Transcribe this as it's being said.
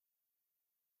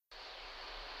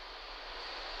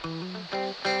Time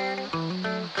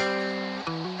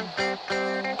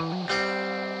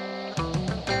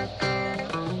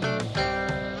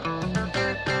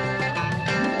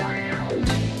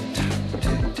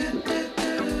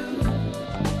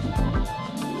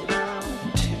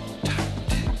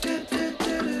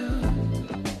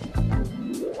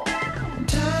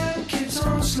keeps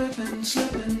on slipping,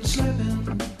 slipping,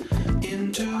 slipping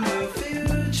into the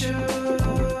future.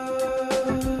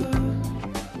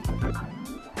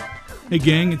 Hey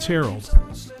gang, it's Harold.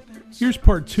 Here's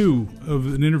part 2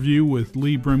 of an interview with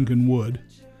Lee Brimkin Wood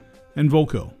and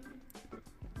Volko.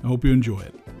 I hope you enjoy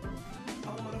it. I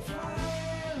wanna fly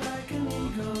like an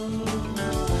eagle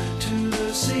to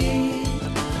the sea.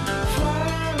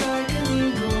 Fly like an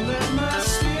eagle, let my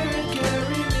spirit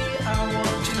carry me. I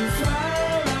want to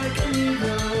fly like an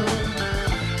eagle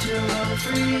till I'm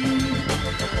free.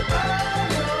 I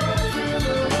go through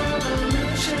the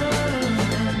revolution,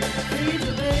 feed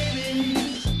the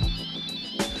babies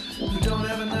who don't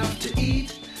have enough to eat.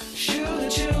 Shoe the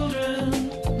children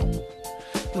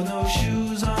with no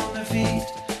shoes on their feet.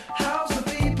 How's the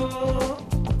people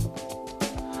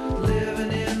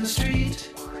living in the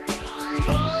street?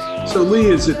 So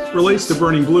Lee, as it relates to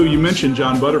Burning Blue, you mentioned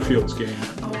John Butterfield's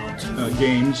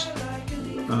games.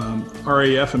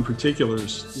 RAF in particular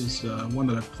is one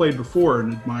that I've played before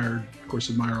and admire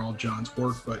all John's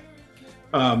work. But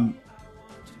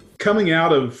coming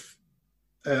out of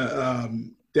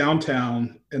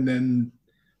downtown and then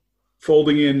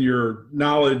folding in your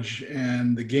knowledge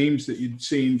and the games that you'd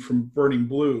seen from Burning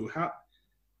Blue,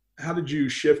 how did you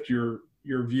shift your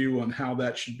view on how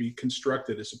that should be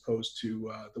constructed as opposed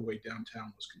to the way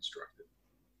downtown was constructed?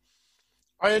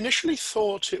 I initially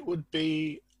thought it would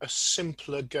be a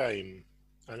simpler game,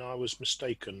 and I was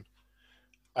mistaken.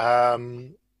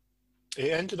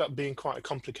 It ended up being quite a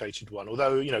complicated one,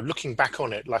 although, looking back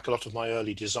on it, like a lot of my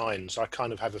early designs, I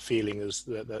kind of have a feeling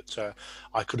that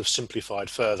I could have simplified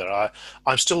further.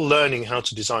 I'm still learning how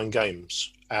to design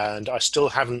games, and I still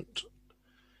haven't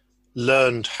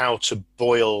learned how to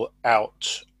boil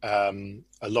out a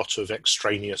lot of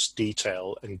extraneous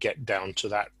detail and get down to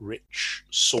that rich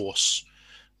source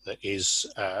that is,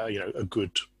 a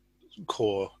good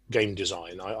core game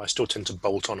design. I still tend to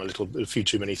bolt on a few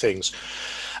too many things.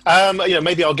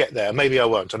 Maybe I'll get there, maybe I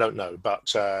won't, I don't know.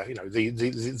 But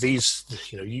these,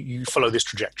 you follow this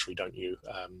trajectory, don't you?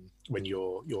 When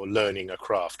you're learning a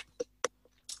craft.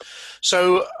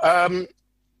 So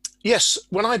yes,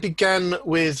 when I began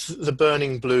with the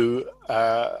Burning Blue,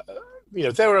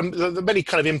 there are many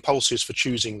kind of impulses for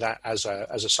choosing that as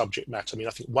a subject matter. I mean,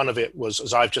 I think one of it was,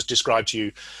 as I've just described to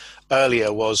you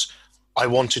earlier, was I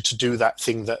wanted to do that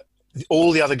thing that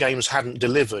all the other games hadn't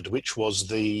delivered, which was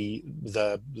the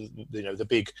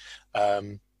big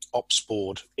ops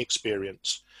board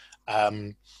experience,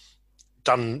 done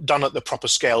at the proper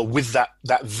scale with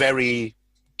that very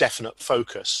definite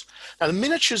focus. Now, the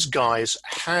miniatures guys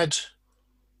had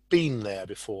been there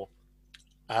before.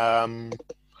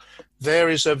 There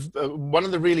is one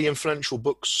of the really influential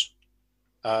books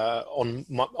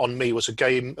on me was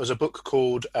a book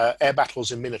called Air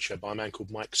Battles in Miniature by a man called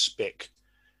Mike Spick.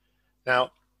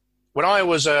 Now, when I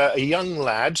was a young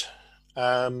lad,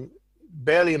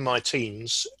 barely in my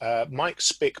teens, Mike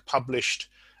Spick published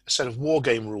a set of war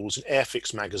game rules in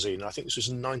Airfix magazine. I think this was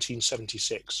in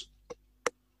 1976.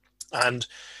 And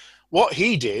what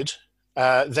he did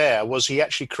there was he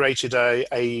actually created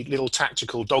a little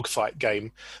tactical dogfight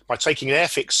game by taking an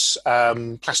Airfix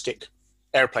plastic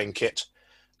airplane kit,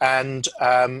 and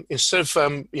instead of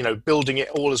building it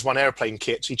all as one airplane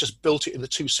kit, he just built it in the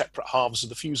two separate halves of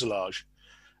the fuselage.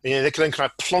 And, they could then kind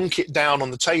of plonk it down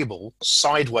on the table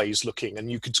sideways looking,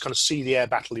 and you could kind of see the air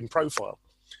battle in profile.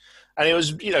 And it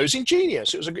was, it was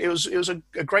ingenious. It was a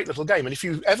great little game. And if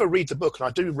you ever read the book, and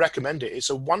I do recommend it,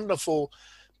 it's a wonderful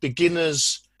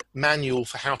beginner's manual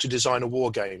for how to design a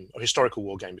war game, a historical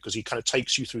war game, because he kind of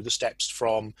takes you through the steps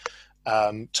from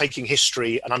taking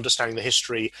history and understanding the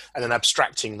history, and then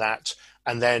abstracting that,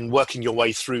 and then working your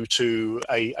way through to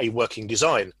a working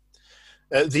design.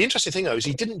 The interesting thing, though, is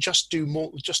he didn't just do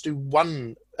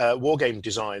one war game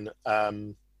design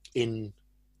in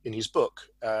his book.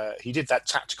 He did that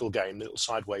tactical game, little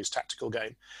sideways tactical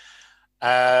game,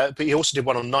 but he also did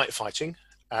one on night fighting,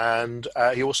 and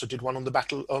he also did one on the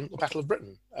Battle of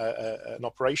Britain, an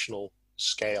operational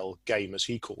scale game, as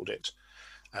he called it.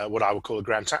 What I would call a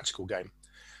grand tactical game.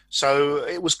 So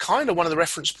it was kind of one of the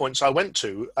reference points I went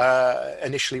to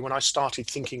initially when I started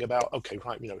thinking about, okay,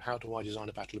 right, how do I design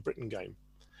a Battle of Britain game?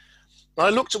 And I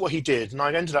looked at what he did, and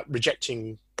I ended up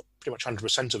rejecting pretty much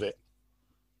 100% of it.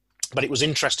 But it was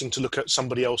interesting to look at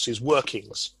somebody else's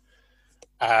workings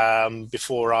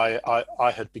before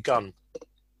I had begun.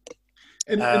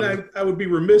 And I would be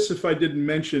remiss if I didn't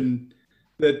mention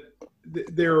that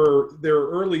there are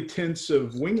early tints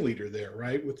of Wing Leader there,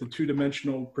 right, with the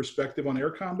two-dimensional perspective on air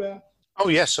combat. Oh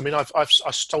yes, I mean I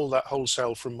stole that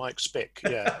wholesale from Mike Spick.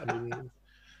 Yeah, I mean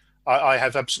I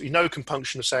have absolutely no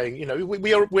compunction of saying, you know,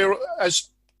 we're as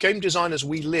game designers,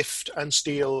 we lift and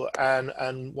steal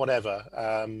and whatever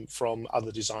from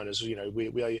other designers. You know,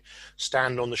 we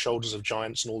stand on the shoulders of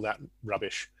giants and all that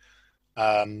rubbish.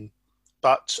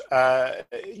 But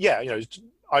yeah, you know,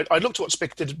 I looked at what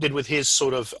Spick did with his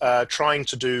sort of trying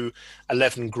to do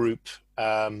 11 group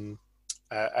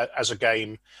as a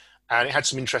game, and it had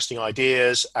some interesting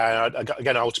ideas. And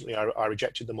again, ultimately, I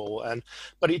rejected them all.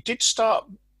 But it did start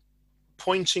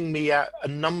pointing me at a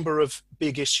number of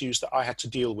big issues that I had to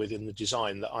deal with in the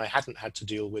design that I hadn't had to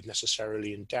deal with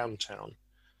necessarily in Downtown.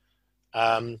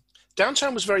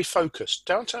 Downtown was very focused.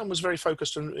 Downtown was very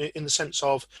focused in the sense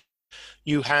of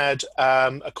you had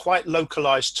a quite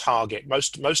localized target.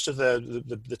 Most of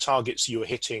the targets you were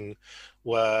hitting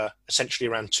were essentially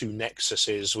around two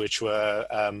nexuses, which were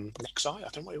nexi. I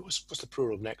don't know what's the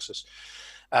plural of nexus.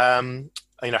 You know,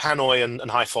 Hanoi and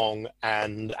Haiphong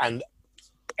and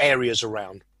areas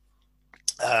around.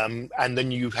 And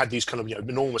then you had these kind of, you know,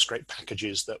 enormous great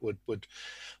packages that would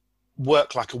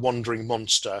work like a wandering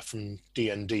monster from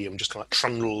D&D and just kind of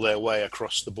trundle their way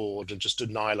across the board and just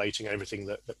annihilating everything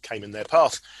that came in their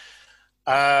path.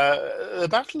 The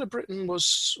Battle of Britain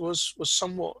was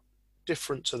somewhat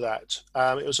different to that.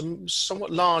 It was a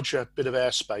somewhat larger bit of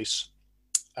airspace,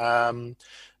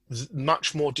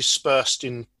 much more dispersed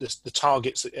in the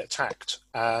targets that it attacked,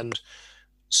 and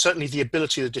certainly the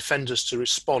ability of the defenders to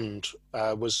respond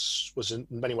was in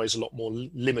many ways a lot more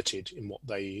limited in what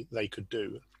they could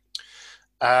do.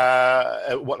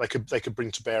 What they could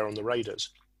bring to bear on the raiders.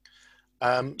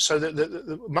 So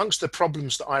amongst the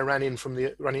problems that I ran into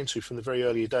from the very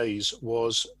early days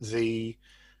was the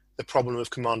problem of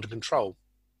command and control.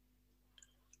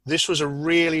 This was a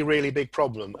really, really big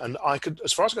problem, and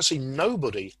as far as I could see,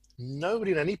 nobody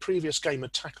in any previous game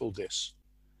had tackled this,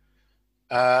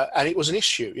 and it was an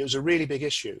issue. It was a really big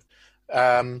issue.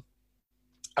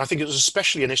 I think it was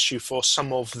especially an issue for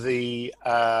some of the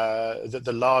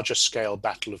larger scale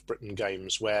Battle of Britain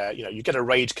games, where, you know, you get a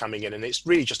raid coming in and it's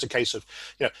really just a case of,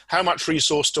 you know, how much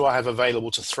resource do I have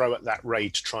available to throw at that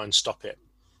raid to try and stop it?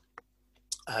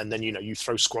 And then, you know, you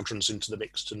throw squadrons into the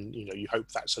mix, and, you know, you hope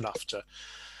that's enough to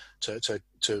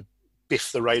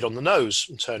biff the raid on the nose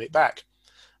and turn it back.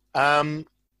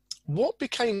 What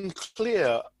became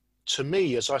clear to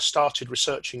me as I started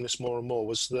researching this more and more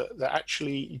was that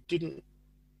actually it didn't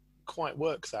quite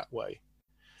work that way.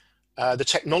 The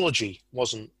technology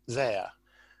wasn't there,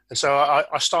 and so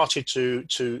I started to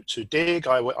dig.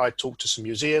 I talked to some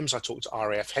museums. I talked to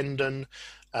RAF Hendon,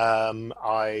 where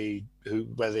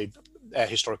the Air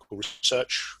Historical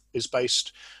Research is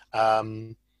based,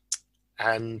 and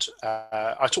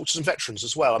I talked to some veterans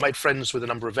as well. I made friends with a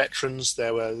number of veterans.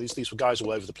 There were these were guys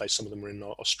all over the place. Some of them were in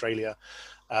Australia.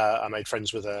 I made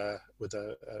friends with a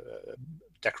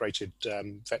decorated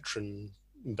veteran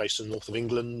based in the north of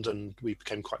England, and we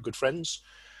became quite good friends.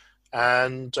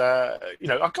 And you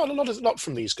know, I got a lot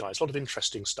from these guys, a lot of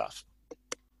interesting stuff.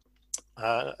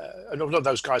 And a lot of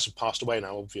those guys have passed away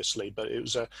now, obviously, but it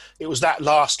was that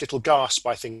last little gasp,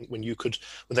 I think, when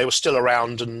they were still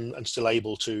around and still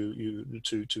able to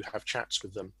have chats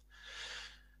with them.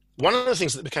 One of the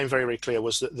things that became very, very clear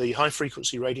was that the high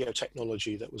frequency radio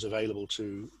technology that was available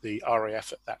to the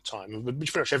RAF at that time,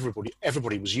 which pretty much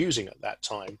everybody was using at that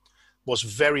time, was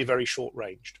very, very short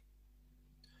ranged.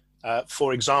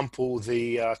 For example,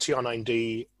 the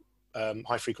TR9D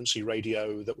high frequency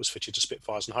radio that was fitted to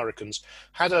Spitfires and Hurricanes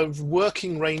had a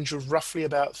working range of roughly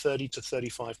about 30 to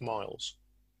 35 miles.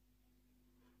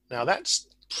 Now that's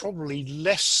probably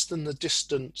less than the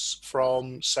distance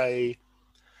from, say,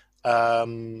 you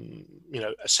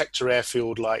know, a sector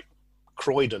airfield like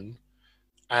Croydon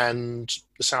and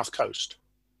the south coast.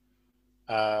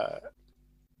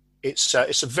 It's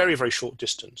a very, very short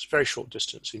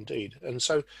distance indeed. And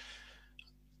so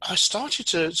I started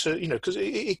to you know, because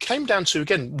it came down to,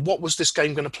 again, what was this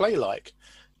game going to play like?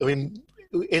 I mean,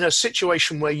 in a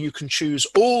situation where you can choose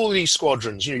all these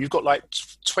squadrons, you know, you've got like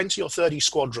 20 or 30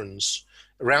 squadrons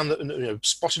around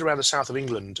spotted around the south of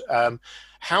England.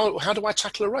 How do I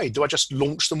tackle a raid? Do I just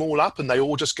launch them all up and they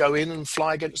all just go in and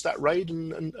fly against that raid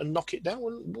and knock it down?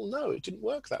 Well, no, it didn't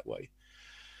work that way.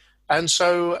 And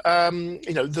so,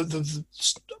 you know,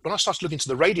 when I started looking into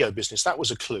the radio business, that was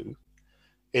a clue,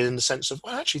 in the sense of,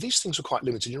 well, actually, these things were quite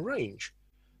limited in range.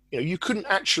 You know, you couldn't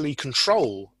actually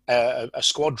control a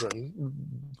squadron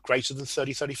greater than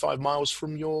 30, 35 miles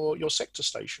from your sector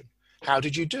station. How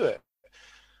did you do it?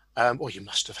 Well, you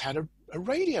must have had a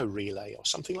radio relay or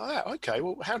something like that. Okay,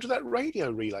 well, how did that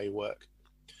radio relay work?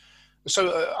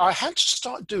 So I had to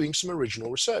start doing some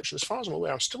original research. And as far as I'm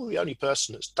aware, I'm still the only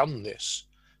person that's done this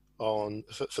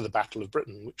for the Battle of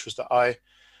Britain, which was that I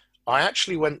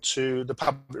actually went to the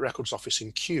Public Records Office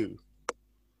in Kew,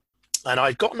 and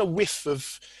I'd gotten a whiff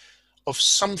of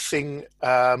something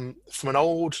from an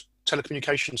old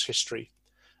telecommunications history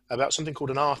about something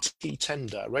called an RT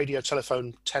tender, radio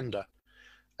telephone tender,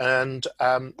 and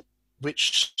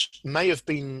which may have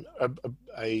been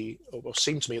or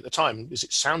seemed to me at the time, is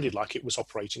it sounded like it was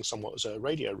operating somewhat as a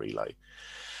radio relay.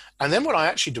 And then what I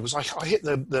actually did was I hit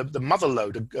the mother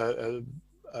lode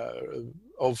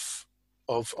of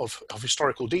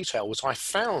historical detail. Was I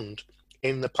found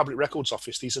in the Public Records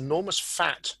Office these enormous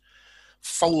fat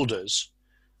folders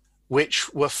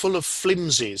which were full of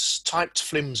flimsies, typed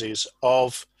flimsies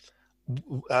of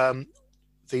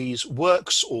these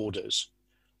works orders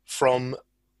from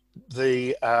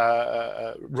the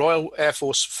Royal Air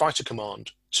Force Fighter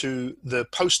Command to the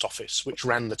Post Office, which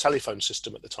ran the telephone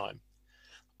system at the time,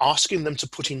 asking them to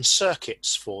put in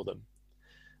circuits for them.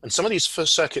 And some of these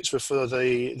first circuits were for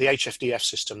the HFDF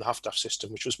system, the HFDF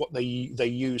system, which was what they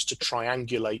used to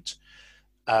triangulate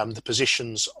the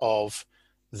positions of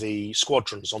the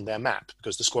squadrons on their map,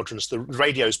 because the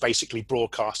radios basically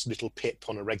broadcast a little pip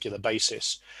on a regular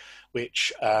basis,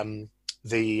 which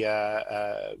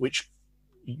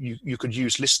you could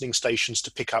use listening stations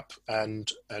to pick up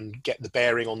and get the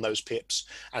bearing on those pips,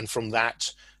 and from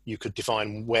that you could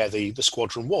define where the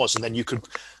squadron was, and then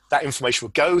that information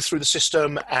would go through the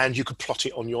system and you could plot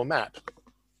it on your map.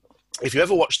 If you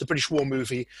ever watched the British War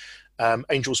movie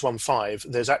Angels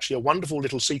 1-5, there's actually a wonderful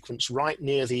little sequence right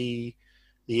near the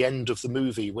end of the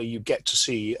movie where you get to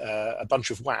see a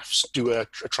bunch of WAFs do a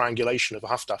triangulation of a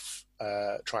HFDF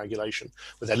triangulation,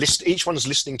 where each one's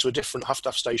listening to a different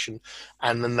HFDF station,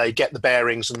 and then they get the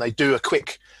bearings and they do a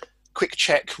quick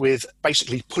check with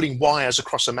basically pulling wires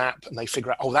across a map, and they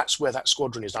figure out, oh, that's where that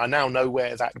squadron is. I now know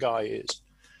where that guy is.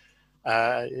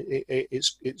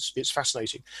 It's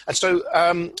fascinating. And so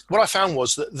what I found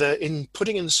was that in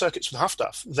putting in the circuits for the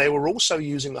HFDF, they were also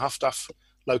using the HFDF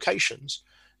locations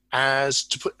as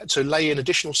to lay in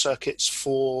additional circuits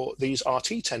for these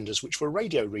RT tenders, which were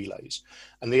radio relays.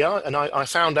 And I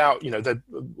found out,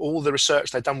 all the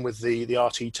research they'd done with the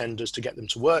RT tenders to get them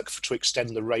to work, to extend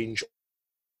the range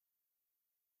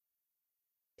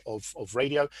of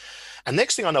radio. And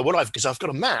next thing I know, because I've got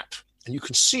a map, and you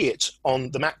can see it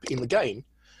on the map in the game,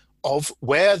 of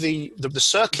where the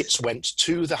circuits went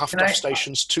to the HFDF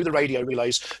stations, to the radio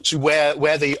relays, to where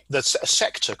the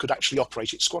sector could actually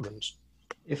operate its squadrons.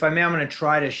 If I may, I'm going to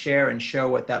try to share and show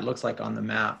what that looks like on the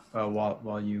map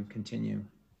while you continue.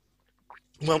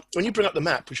 Well, when you bring up the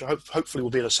map, which I hopefully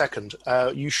will be in a second,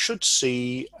 you should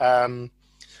see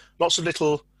lots of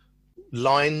little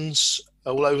lines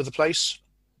all over the place,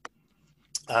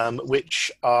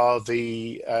 which are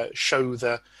show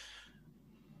the.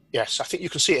 Yes, I think you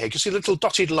can see it here. You can see little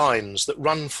dotted lines that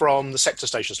run from the sector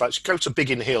stations. Like, go to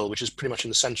Biggin Hill, which is pretty much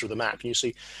in the centre of the map, and you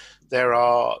see there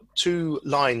are two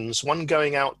lines, one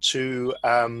going out to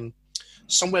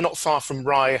somewhere not far from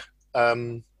Rye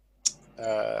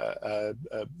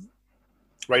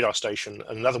radar station,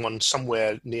 and another one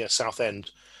somewhere near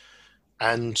Southend.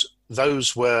 And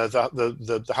those were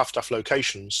the HFDF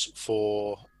locations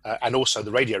for, and also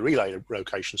the radio relay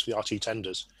locations for the RT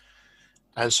tenders.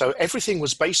 And so everything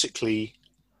was basically,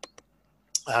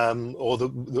 all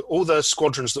the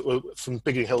squadrons that were from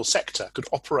Biggin Hill sector could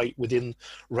operate within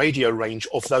radio range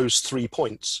of those 3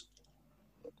 points.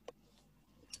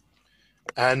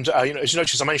 And as you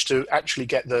notice, I managed to actually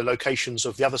get the locations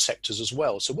of the other sectors as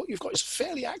well. So what you've got is a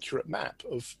fairly accurate map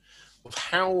of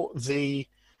how the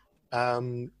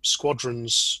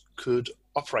squadrons could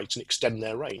operate and extend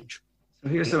their range. So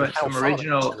here's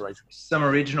some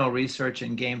original research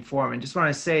in game form, and just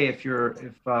want to say, if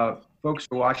folks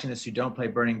are watching this who don't play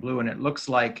Burning Blue, and it looks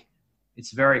like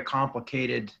it's very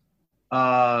complicated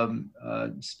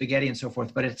spaghetti and so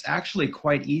forth, but it's actually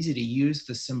quite easy to use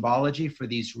the symbology for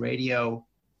these radio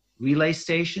relay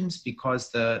stations,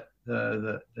 because the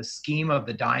scheme of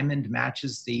the diamond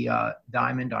matches the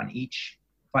diamond on each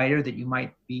fighter that you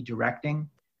might be directing,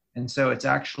 and so it's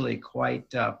actually quite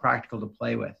practical to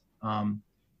play with. In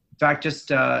fact,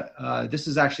 this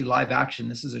is actually live action.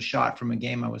 This is a shot from a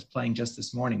game I was playing just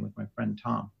this morning with my friend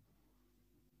Tom.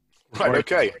 Right,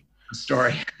 okay.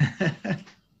 Story.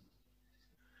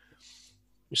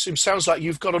 Sounds like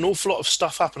you've got an awful lot of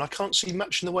stuff up, and I can't see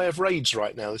much in the way of raids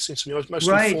right now. There seems to be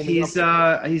mostly Right, forming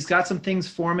up. he's got some things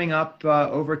forming up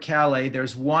over Calais.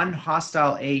 There's one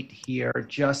hostile 8 here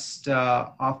just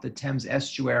off the Thames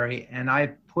estuary, and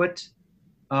I put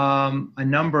a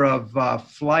number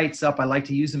of flights up. I like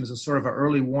to use them as a sort of an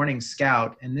early warning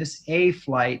scout, and this A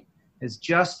flight has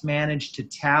just managed to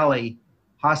tally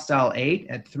hostile 8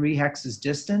 at 3 hexes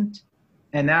distant.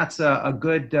 And that's a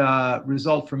good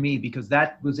result for me, because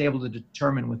that was able to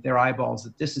determine with their eyeballs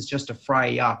that this is just a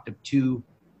Freie Jagd of 2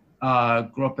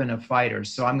 Gruppen of fighters.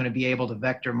 So I'm going to be able to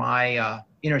vector my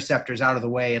interceptors out of the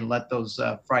way and let those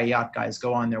Freie Jagd guys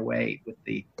go on their way, with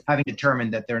having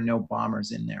determined that there are no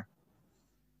bombers in there.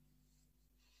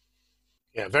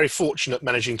 Yeah, very fortunate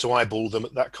managing to eyeball them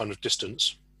at that kind of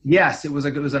distance. Yes, it was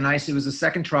a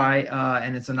second try,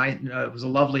 and it was a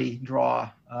lovely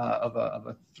draw of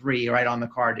a 3 right on the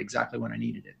card, exactly when I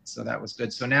needed it. So that was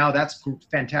good. So now that's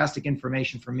fantastic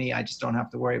information for me. I just don't have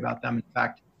to worry about them. In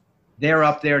fact, they're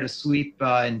up there to sweep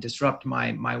and disrupt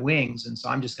my wings, and so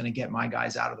I'm just going to get my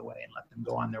guys out of the way and let them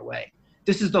go on their way.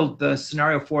 This is the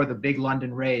scenario for the big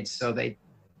London raids, so they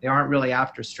aren't really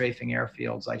after strafing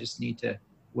airfields. I just need to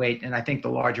wait, and I think the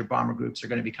larger bomber groups are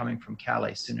going to be coming from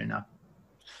Calais soon enough.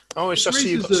 Oh, it's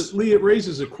just Lee, it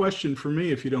raises a question for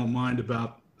me, if you don't mind,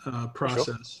 about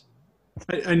process.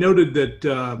 Sure. I noted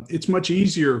that it's much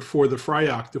easier for the Freie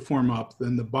Jagd to form up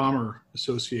than the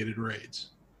bomber-associated raids.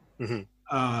 Mm-hmm.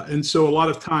 And so a lot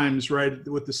of times, right,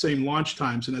 with the same launch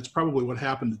times, and that's probably what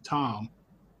happened to Tom.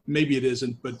 Maybe it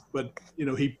isn't, but you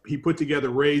know, he put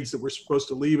together raids that were supposed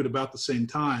to leave at about the same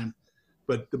time,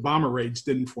 but the bomber raids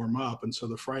didn't form up, and so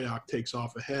the Freie Jagd takes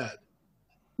off ahead.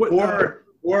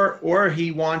 Or he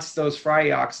wants those Freie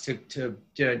Jagds to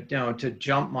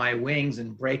jump my wings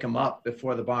and break them up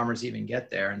before the bombers even get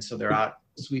there, and so they're out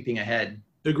sweeping ahead.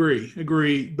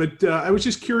 Agree. But I was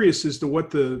just curious as to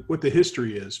what the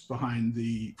history is behind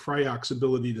the Freie Jagd's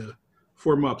ability to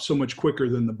form up so much quicker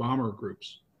than the bomber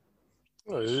groups.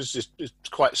 Well, it's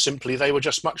quite simply, they were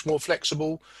just much more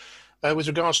flexible with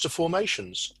regards to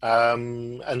formations,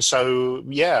 and so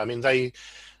yeah, I mean they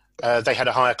had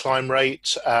a higher climb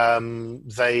rate.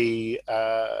 They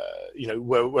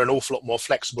were an awful lot more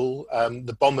flexible.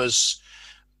 The bombers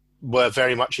were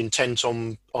very much intent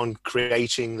on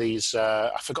creating these.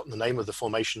 I've forgotten the name of the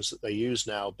formations that they use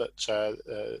now, but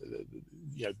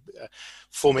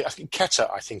forming. I think Keter.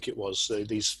 I think it was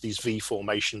these V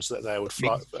formations that they would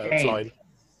fly.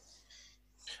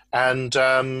 And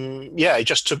it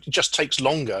just takes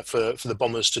longer for the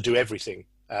bombers to do everything.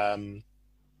 And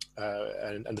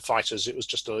the fighters, it was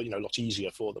just a lot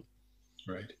easier for them.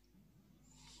 Right.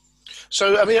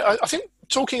 So I mean, I think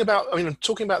talking about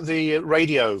the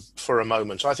radio for a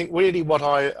moment, I think really what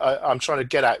I'm trying to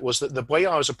get at was that the way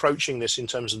I was approaching this in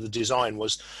terms of the design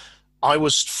was I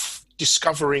was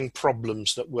discovering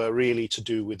problems that were really to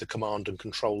do with the command and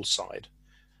control side.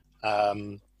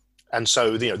 And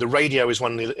so the radio is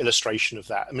one illustration of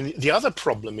that. I mean, the other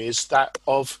problem is that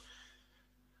of,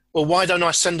 well, why don't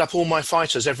I send up all my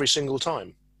fighters every single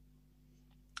time?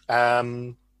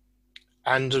 And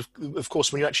of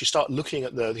course, when you actually start looking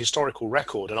at the historical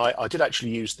record, and I did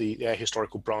actually use the Air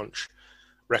Historical Branch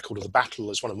record of the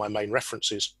battle as one of my main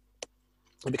references,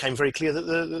 it became very clear that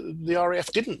the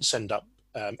RAF didn't send up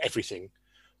everything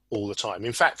all the time.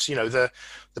 In fact, the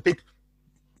big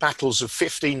battles of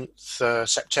 15th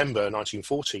September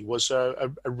 1940 was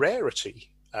a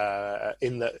rarity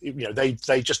in that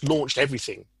they just launched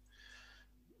everything.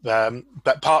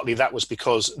 But partly that was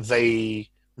because they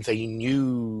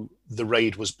knew the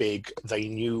raid was big, they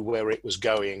knew where it was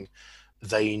going,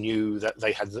 they knew that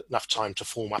they had enough time to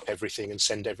form up everything and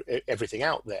send everything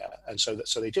out there, and so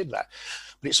they did that.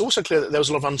 But it's also clear that there was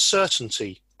a lot of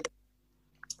uncertainty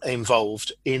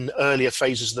involved in earlier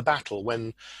phases of the battle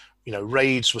when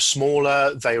raids were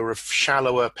smaller, they were of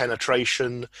shallower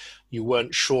penetration, you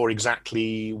weren't sure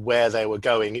exactly where they were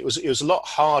going. It was a lot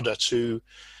harder to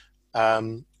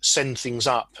send things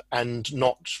up and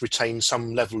not retain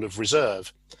some level of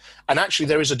reserve. And actually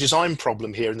there is a design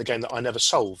problem here in the game that I never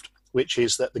solved, which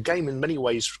is that the game in many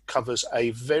ways covers a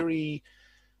very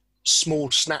small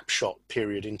snapshot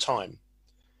period in time.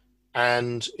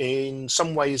 And in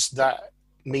some ways that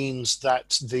means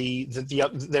that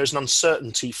there's an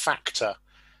uncertainty factor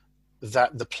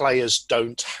that the players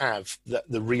don't have, that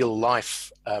the real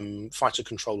life fighter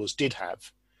controllers did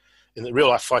have. In the real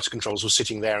life fighter controllers were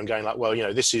sitting there and going like, well,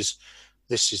 this is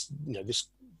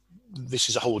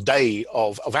a whole day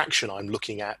of action I'm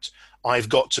looking at. I've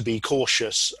got to be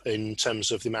cautious in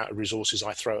terms of the amount of resources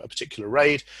I throw at a particular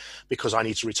raid because I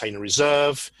need to retain a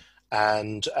reserve.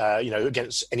 and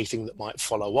against anything that might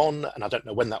follow on, and I don't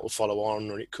know when that will follow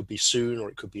on, or it could be soon, or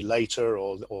it could be later,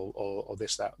 or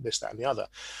this, that, and the other.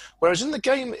 Whereas in the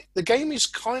game is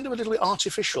kind of a little bit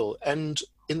artificial, and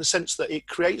in the sense that it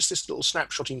creates this little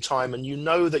snapshot in time, and you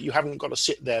know that you haven't got to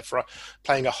sit there for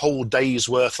playing a whole day's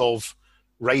worth of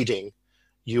raiding.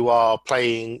 You are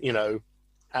playing,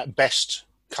 at best,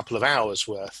 a couple of hours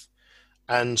worth.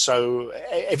 And so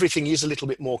everything is a little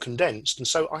bit more condensed. And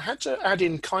so I had to add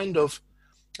in kind of,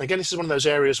 again, this is one of those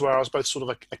areas where I was both sort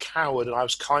of a coward and I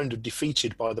was kind of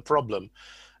defeated by the problem,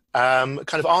 kind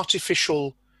of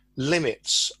artificial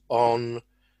limits on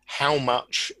how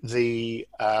much the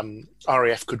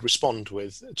RAF could respond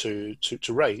with to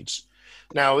raids.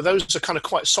 Now, those are kind of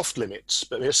quite soft limits,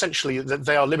 but essentially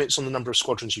they are limits on the number of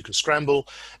squadrons you can scramble,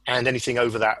 and anything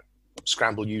over that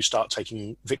scramble, you start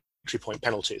taking victory point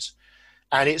penalties.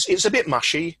 And it's a bit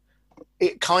mushy.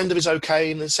 It kind of is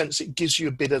okay in the sense it gives you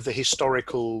a bit of the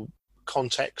historical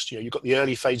context. You've got the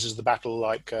early phases of the battle,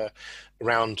 like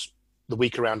around the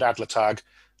week around Adlertag,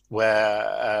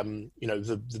 where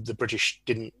the British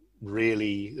didn't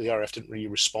really, the RAF didn't really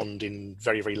respond in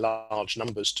very, very large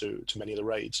numbers to many of the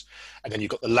raids. And then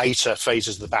you've got the later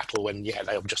phases of the battle when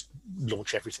they'll just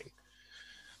launch everything.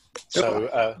 So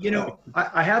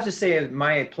I have to say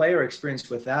my player experience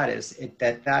with that is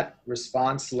that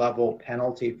response level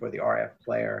penalty for the RAF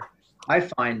player, I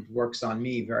find works on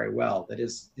me very well. That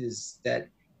is that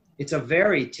it's a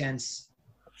very tense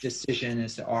decision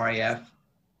as to RAF.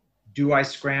 Do I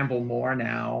scramble more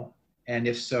now? And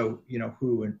if so,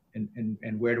 who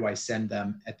and where do I send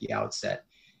them at the outset?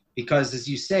 Because as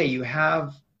you say, you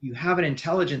have an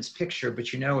intelligence picture, but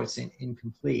it's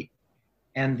incomplete.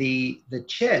 And the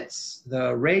chits,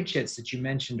 the raid chits that you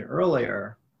mentioned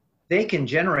earlier, they can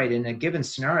generate in a given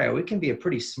scenario. It can be a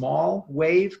pretty small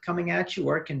wave coming at you,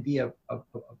 or it can be a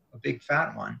big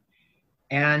fat one.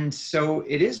 And so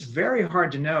it is very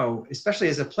hard to know, especially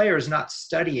as a player is not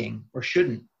studying or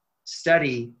shouldn't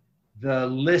study the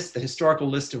historical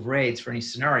list of raids for any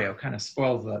scenario. Kind of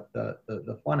spoils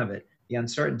the fun of it, the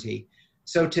uncertainty.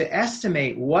 So to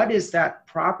estimate what is that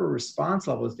proper response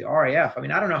level as the RAF, I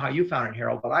don't know how you found it,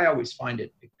 Harold, but I always find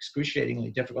it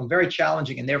excruciatingly difficult and very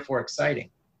challenging and therefore exciting.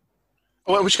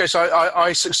 Well, in which case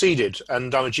I succeeded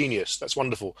and I'm a genius. That's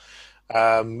wonderful.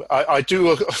 I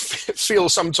do feel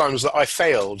sometimes that I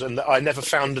failed and that I never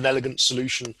found an elegant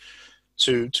solution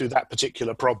to that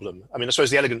particular problem. I suppose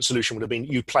the elegant solution would have been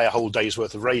you play a whole day's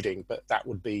worth of raiding, but that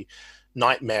would be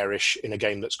nightmarish in a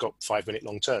game that's got 5-minute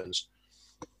long turns.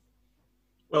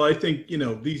 Well, I think,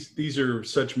 these are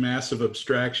such massive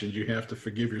abstractions. You have to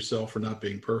forgive yourself for not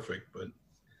being perfect,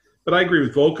 but I agree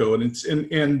with Volko,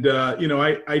 and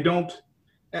I don't,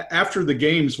 after the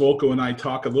games, Volko and I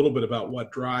talk a little bit about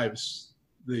what drives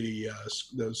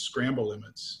those scramble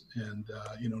limits and,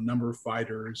 number of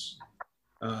fighters,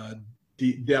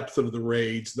 depth of the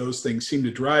raids, those things seem to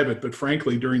drive it. But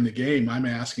frankly, during the game, I'm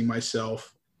asking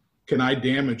myself, can I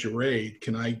damage a raid?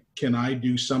 Can I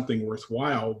do something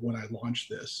worthwhile when I launch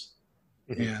this?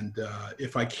 Mm-hmm. And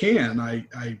if I can,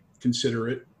 I consider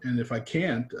it. And if I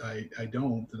can't, I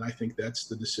don't. And I think that's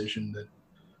the decision that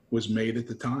was made at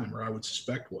the time, or I would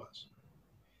suspect was.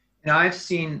 And I've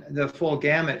seen the full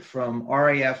gamut from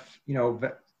RAF,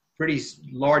 pretty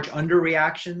large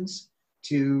underreactions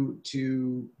to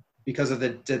because of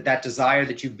that desire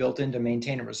that you've built in to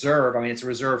maintain a reserve. It's a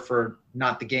reserve for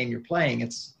not the game you're playing;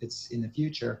 it's in the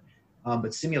future,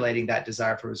 but simulating that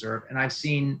desire for reserve. And I've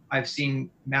seen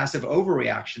massive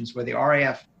overreactions where the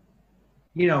RAF,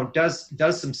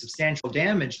 does some substantial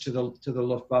damage to the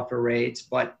Luftwaffe raids,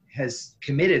 but has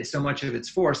committed so much of its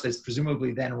force that's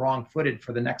presumably then wrong-footed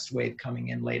for the next wave coming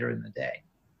in later in the day.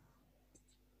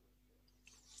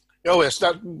 Oh yes,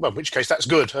 in which case that's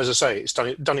good. As I say, it's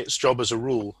done its job as a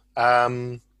rule.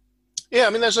 There's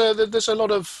a lot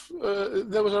of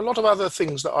there was a lot of other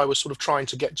things that I was sort of trying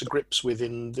to get to grips with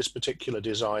in this particular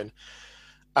design.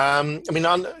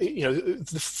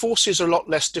 The forces are a lot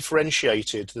less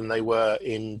differentiated than they were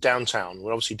in Downtown.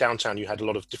 Well, obviously Downtown you had a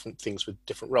lot of different things with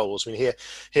different roles. Here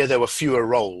there were fewer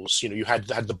roles. You had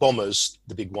the bombers,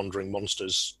 the big wandering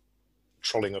monsters,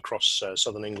 trolling across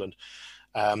southern England.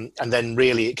 And then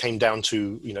really it came down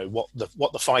to,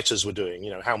 what the fighters were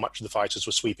doing, how much the fighters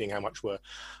were sweeping, how much were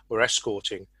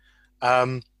escorting.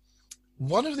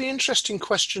 One of the interesting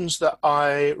questions that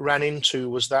I ran into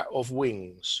was that of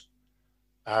wings.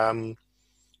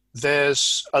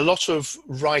 There's a lot of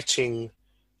writing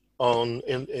on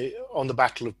the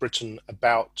Battle of Britain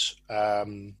about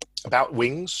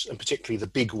wings, and particularly the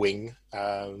big wing,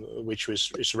 which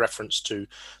is a reference to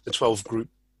the 12 Group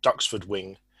Duxford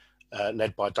wing.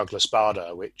 led by Douglas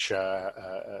Bader, which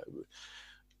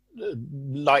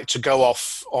like to go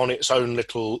off on its own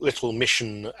little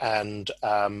mission, and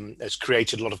has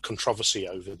created a lot of controversy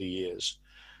over the years.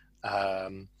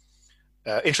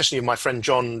 Interestingly, my friend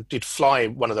John did fly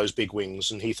one of those big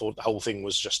wings, and he thought the whole thing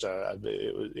was just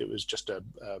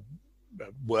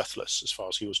worthless as far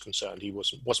as he was concerned. He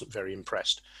wasn't very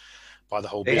impressed by the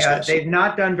whole business. They've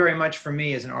not done very much for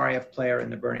me as an RAF player in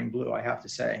the Burning Blue, I have to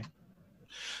say.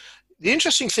 The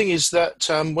interesting thing is that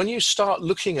when you start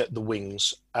looking at the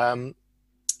wings, I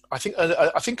think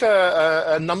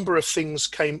a number of things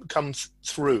come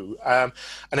through, and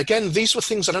again, these were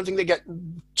things I don't think they get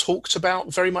talked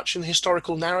about very much in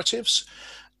historical narratives,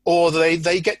 or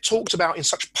they get talked about in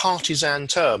such partisan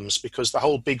terms, because the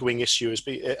whole big wing issue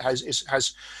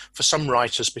has for some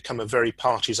writers become a very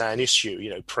partisan issue.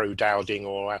 You know, pro-Dowding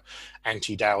or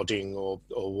anti-Dowding or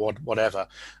whatever.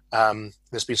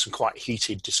 There's been some quite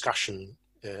heated discussion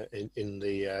in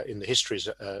the histories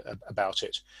about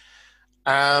it.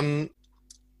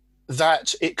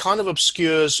 That it kind of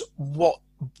obscures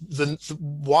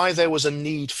why there was a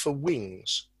need for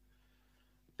wings,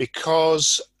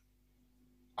 because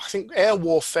I think air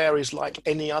warfare is like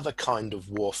any other kind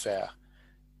of warfare,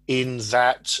 in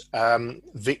that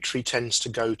victory tends to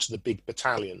go to the big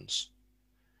battalions.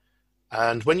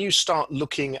 And when you start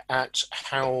looking at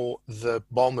how the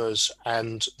bombers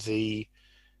and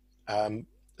and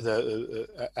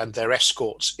their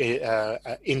escorts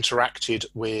interacted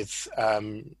with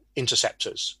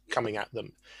interceptors coming at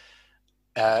them,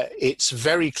 it's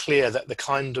very clear that the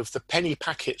kind of the penny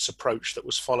packets approach that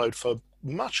was followed for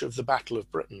much of the Battle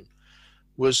of Britain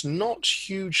was not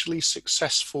hugely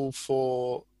successful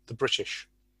for the British.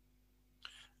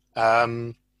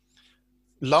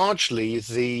 Largely,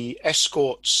 the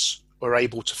escorts were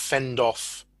able to fend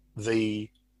off the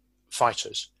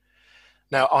fighters.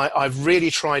 Now, I've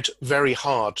really tried very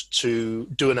hard to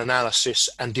do an analysis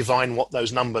and divine what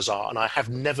those numbers are, and I have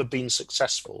never been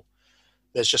successful.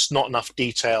 There's just not enough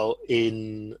detail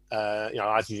in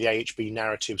either the AHB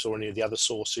narratives or any of the other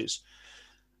sources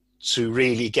to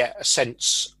really get a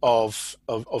sense of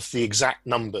the exact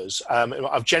numbers.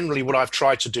 What I've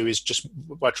tried to do is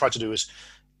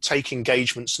take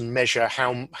engagements and measure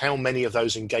how many of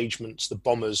those engagements a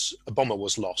bomber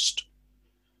was lost,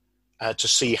 to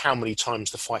see how many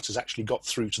times the fighters actually got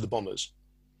through to the bombers.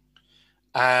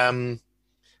 And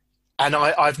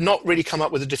I've not really come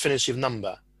up with a definitive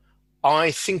number.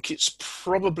 I think it's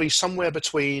probably somewhere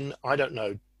between,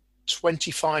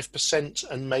 25%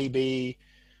 and maybe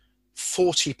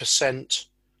 40%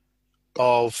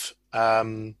 of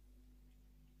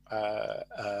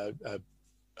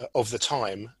the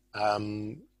time,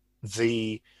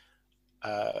 the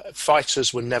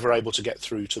fighters were never able to get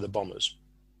through to the bombers.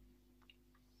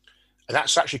 And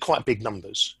that's actually quite big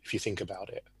numbers if you think about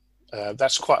it.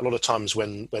 That's quite a lot of times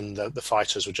when the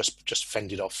fighters were just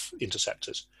fended off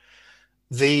interceptors.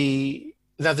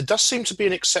 Now, there does seem to be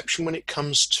an exception when it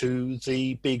comes to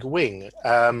the big wing.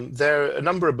 There are a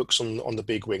number of books on the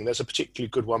big wing. There's a particularly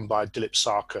good one by Dilip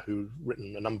Sarkar, who's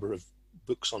written a number of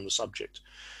books on the subject,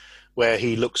 where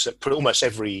he looks at almost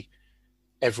every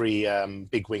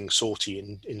big wing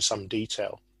sortie in some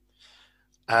detail.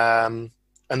 And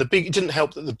it didn't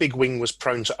help that the big wing was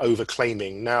prone to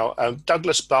overclaiming. Now,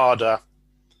 Douglas Bader,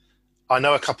 I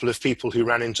know a couple of people who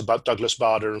ran into Douglas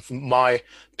Bader, and my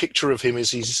picture of him is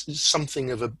he's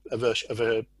something of a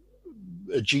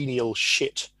genial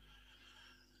shit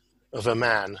of a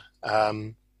man.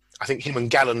 I think him and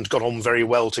Galland got on very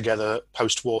well together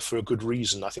post-war for a good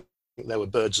reason. I think they were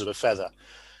birds of a feather.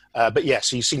 But yes,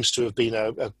 he seems to have been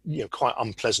a quite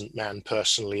unpleasant man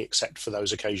personally, except for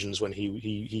those occasions when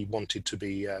he wanted to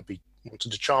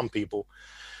wanted to charm people.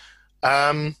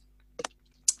 And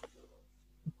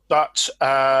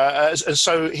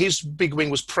so his big wing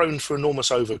was prone for enormous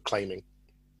overclaiming.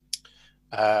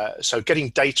 So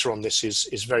getting data on this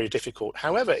is very difficult.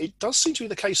 However, it does seem to be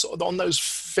the case that on those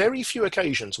very few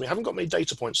occasions, we haven't got many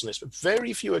data points on this, but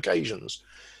very few occasions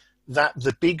that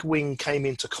the big wing came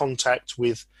into contact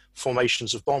with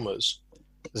formations of bombers,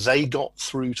 they got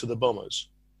through to the bombers,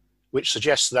 which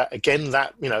suggests that, again,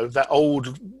 that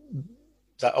old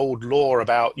lore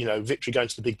about victory going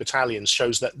to the big battalions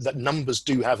shows that numbers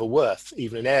do have a worth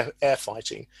even in air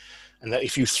fighting, and that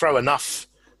if you throw enough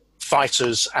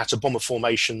fighters at a bomber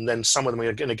formation, then some of them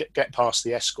are going to get past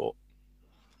the escort.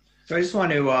 So I just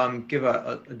want to give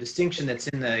a distinction that's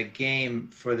in the game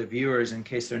for the viewers in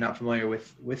case they're not familiar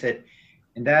with it,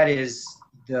 and that is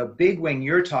the big wing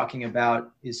you're talking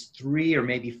about is 3 or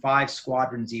maybe 5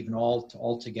 squadrons even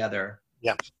all together.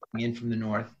 Yeah, in from the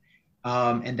north.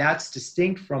 And that's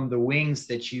distinct from the wings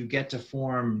that you get to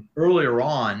form earlier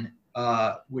on,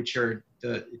 which are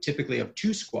typically of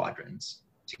 2 squadrons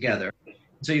together.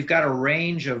 So you've got a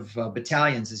range of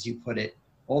battalions, as you put it,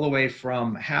 all the way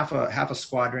from half a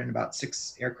squadron, about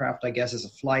 6 aircraft, I guess, as a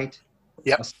flight.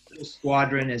 Yep. A single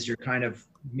squadron is your kind of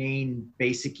main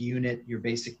basic unit, your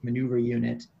basic maneuver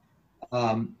unit.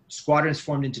 Squadrons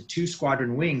formed into 2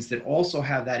 squadron wings that also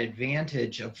have that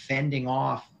advantage of fending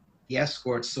off the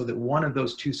escorts so that one of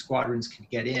those 2 squadrons can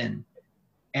get in.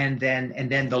 And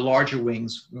then the larger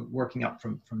wings working up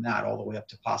from that all the way up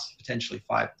to potentially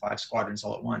five squadrons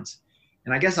all at once.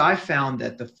 And I guess I found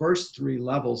that the first 3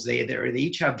 levels, they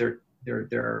each have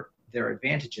their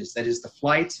advantages. That is, the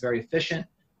flight's very efficient.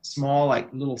 Small,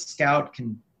 like little scout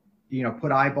can,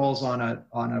 put eyeballs on a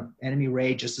enemy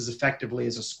raid just as effectively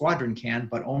as a squadron can,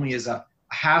 but only as a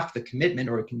half the commitment,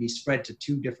 or it can be spread to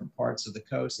 2 different parts of the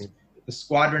coast. The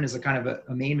squadron is a kind of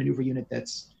a main maneuver unit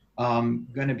that's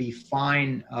going to be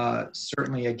fine,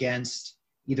 certainly against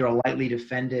either a lightly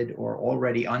defended or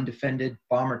already undefended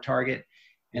bomber target.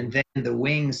 And then the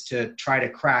wings to try to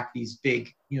crack these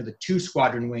big, the 2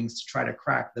 squadron wings to try to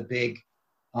crack the big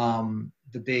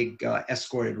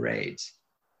escorted raids.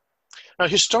 Now,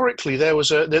 historically, there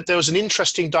was an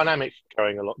interesting dynamic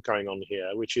going on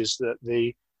here, which is that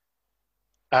the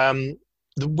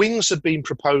wings had been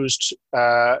proposed,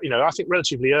 I think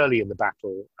relatively early in the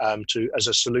battle, as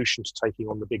a solution to taking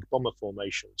on the big bomber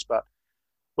formations. But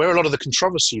where a lot of the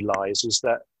controversy lies is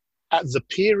that at the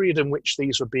period in which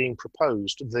these were being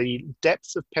proposed, the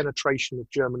depth of penetration of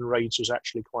German raids was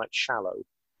actually quite shallow.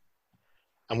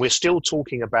 And we're still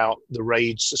talking about the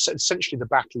raids, essentially the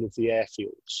battle of the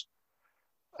airfields.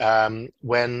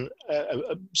 When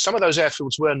some of those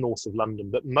airfields were north of London,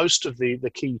 but most of the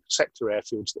key sector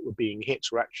airfields that were being hit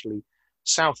were actually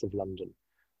south of London.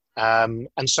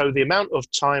 And so the amount of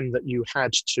time that you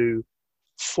had to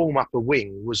form up a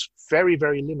wing was very,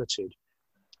 very limited.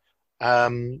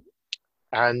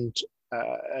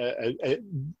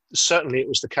 Certainly it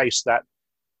was the case that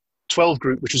 12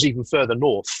 Group, which was even further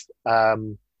north,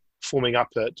 forming up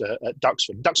at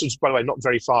Duxford. Duxford's, by the way, not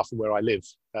very far from where I live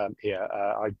here.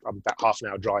 I'm about half an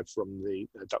hour drive from the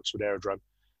Duxford Aerodrome.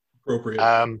 Appropriate.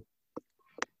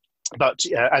 But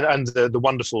the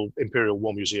wonderful Imperial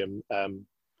War Museum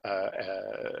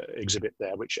exhibit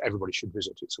there, which everybody should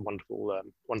visit. It's a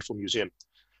wonderful museum.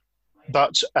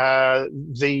 But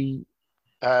the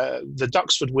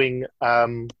Duxford wing,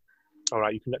 all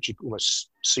right, you can actually almost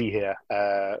see here,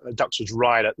 Duxford's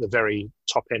right at the very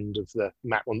top end of the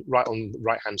map, right on the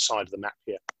right-hand side of the map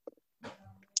here.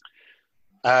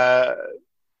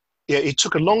 It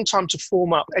took a long time to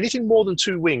form up. Anything more than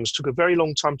 2 wings took a very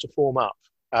long time to form up.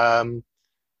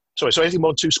 So anything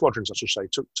more than 2 squadrons, I should say,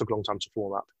 took a long time to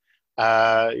form up.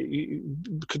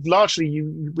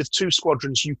 With 2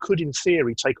 squadrons, you could, in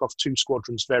theory, take off 2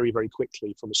 squadrons very, very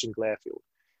quickly from a single airfield,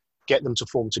 get them to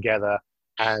form together,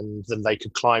 and then they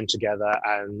could climb together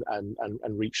and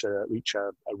reach a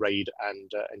raid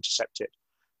and intercept it.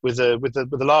 With the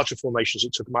larger formations,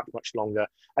 it took much longer.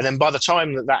 And then by the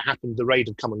time that happened, the raid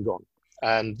had come and gone.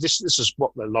 And this is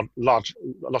what a lot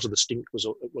of the stink was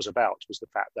about, was the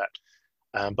fact that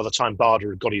by the time Bader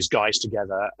had got his guys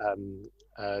together,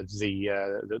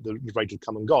 the raid had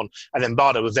come and gone. And then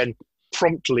Bader would then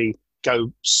promptly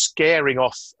go scaring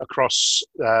off across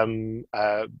 11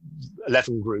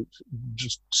 Group,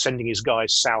 just sending his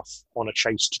guys south on a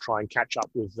chase to try and catch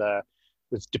up with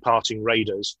departing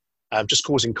raiders, just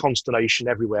causing consternation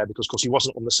everywhere because, of course, he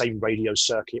wasn't on the same radio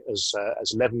circuit as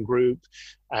 11 Group,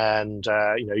 and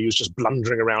he was just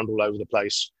blundering around all over the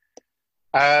place,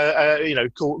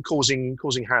 causing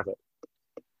havoc.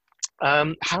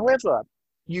 However,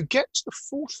 you get to the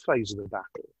 4th phase of the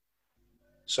battle.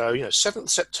 So, 7th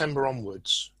September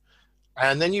onwards.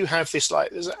 And then you have this,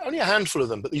 there's only a handful of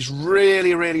them, but these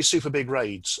really, really super big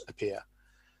raids appear.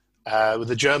 With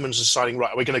the Germans deciding,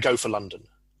 right, we're going to go for London.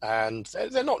 And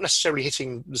they're not necessarily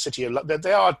hitting the city of London.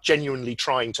 They are genuinely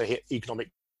trying to hit economic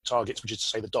targets, which is to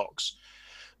say the docks.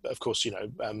 But of course,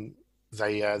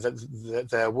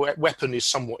 their weapon is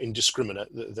somewhat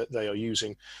indiscriminate that they are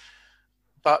using.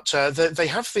 But they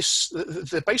have this,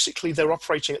 they're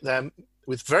operating at them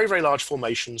with very, very large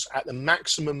formations at the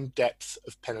maximum depth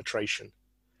of penetration.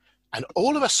 And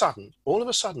all of a sudden,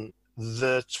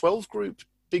 the 12 Group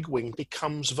big wing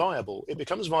becomes viable. It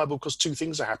becomes viable because 2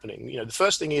 things are happening. The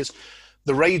first thing is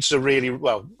the raids are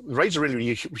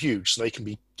really huge, so they can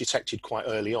be detected quite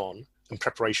early on and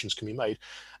preparations can be made.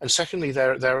 And secondly,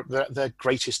 their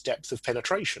greatest depth of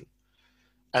penetration.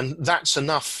 And that's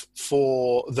enough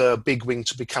for the big wing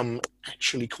to become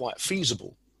actually quite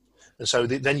feasible. And so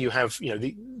then you have,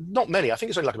 not many, I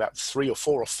think it's only like about 3 or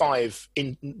 4 or 5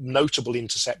 notable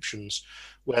interceptions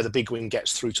where the big wing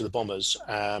gets through to the bombers.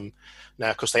 Now,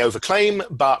 of course, they overclaim,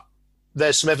 but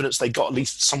there's some evidence they got at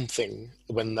least something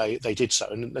when they did so,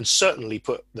 and certainly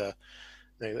put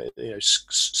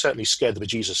certainly scared the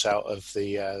bejesus out of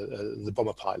the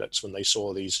bomber pilots when they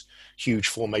saw these huge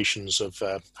formations of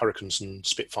Hurricanes and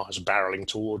Spitfires barreling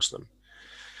towards them.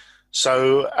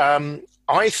 So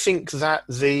I think that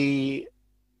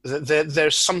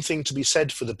there's something to be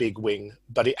said for the big wing,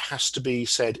 but it has to be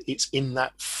said it's in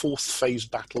that 4th phase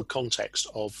battle context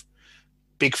of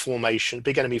big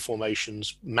enemy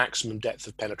formations, maximum depth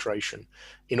of penetration.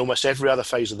 In almost every other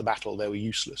phase of the battle, they were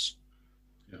useless.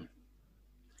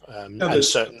 And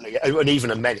certainly, and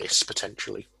even a menace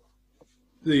potentially.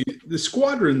 The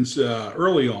squadrons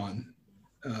early on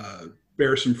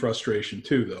bear some frustration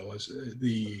too, though. As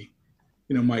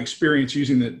my experience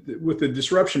using with the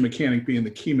disruption mechanic being the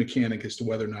key mechanic as to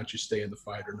whether or not you stay in the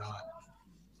fight or not.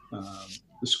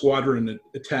 The squadron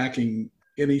attacking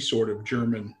any sort of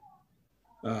German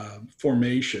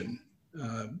formation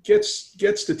gets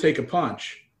to take a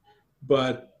punch,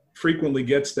 but frequently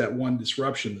gets that one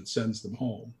disruption that sends them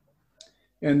home.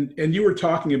 And you were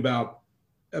talking about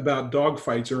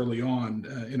dogfights early on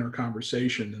in our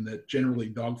conversation, and that generally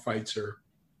dogfights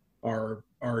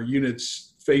are units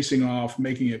facing off,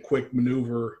 making a quick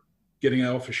maneuver, getting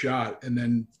off a shot, and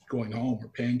then going home or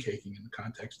pancaking in the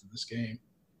context of this game.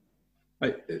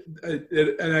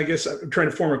 And I guess I'm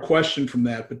trying to form a question from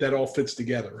that, but that all fits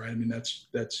together, right? I mean, that's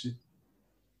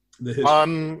the history.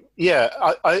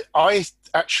 I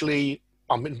actually,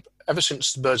 ever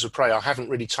since Birds of Prey, I haven't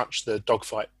really touched the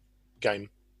dogfight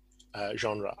game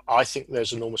genre. I think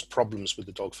there's enormous problems with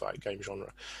the dogfight game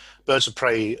genre. Birds of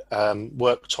Prey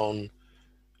worked on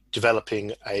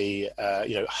developing a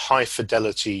high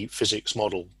fidelity physics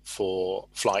model for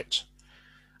flight,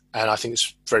 and I think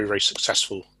it's very, very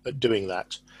successful at doing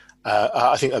that.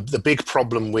 I think the big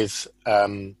problem with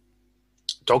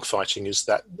dogfighting is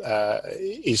that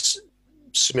is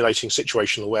simulating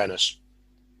situational awareness.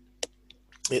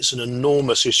 It's an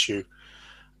enormous issue.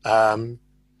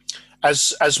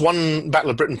 As one Battle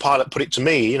of Britain pilot put it to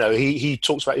me, he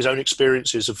talks about his own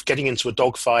experiences of getting into a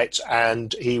dogfight,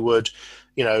 and he would,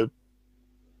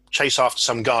 chase after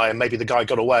some guy, and maybe the guy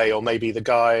got away, or maybe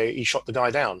he shot the guy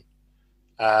down.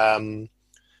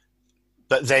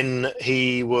 But then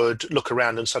he would look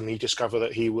around and suddenly discover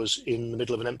that he was in the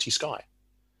middle of an empty sky.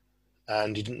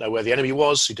 And he didn't know where the enemy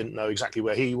was. He didn't know exactly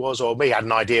where he was, or maybe he had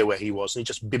an idea where he was, and he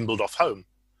just bimbled off home.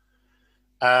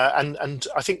 And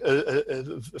I think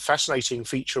a fascinating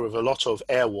feature of a lot of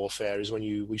air warfare is when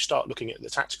we start looking at the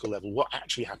tactical level, what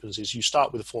actually happens is you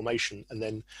start with a formation, and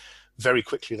then very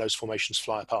quickly those formations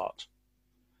fly apart.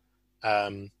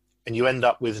 And you end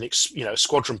up with a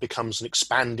squadron becomes an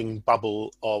expanding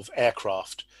bubble of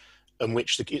aircraft, in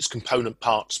which its component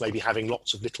parts may be having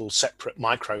lots of little separate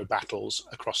micro battles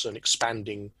across an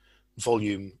expanding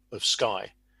volume of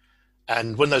sky.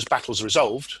 And when those battles are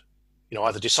resolved,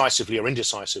 either decisively or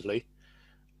indecisively,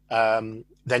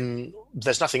 then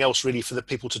there's nothing else really for the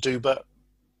people to do but,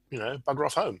 bugger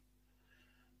off home.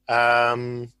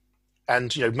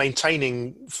 And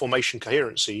maintaining formation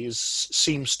coherency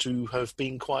seems to have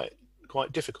been quite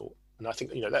difficult. And I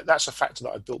think that's a factor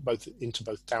that I've built into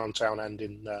both Downtown and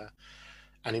in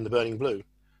the Burning Blue.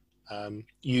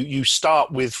 You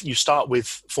start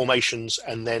with formations,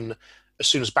 and then as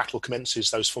soon as battle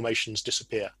commences, those formations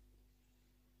disappear,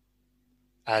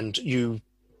 and you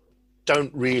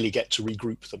don't really get to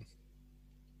regroup them.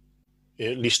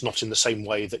 At least not in the same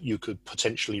way that you could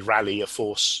potentially rally a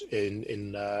force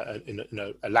in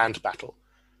a land battle.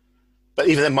 But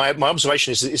even then, my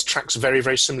observation is that it tracks very,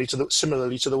 very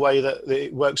similarly to the way that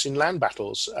it works in land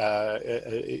battles.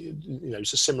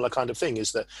 It's a similar kind of thing.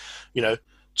 Is that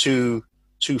two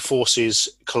forces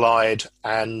collide,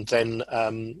 and then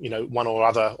one or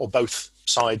other or both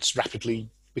sides rapidly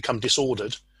become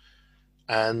disordered,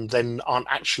 and then aren't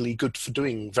actually good for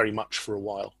doing very much for a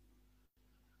while.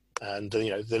 And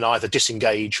then either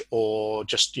disengage or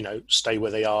just stay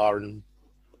where they are and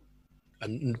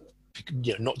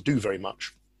not do very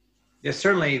much. It's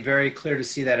certainly very clear to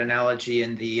see that analogy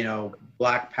in the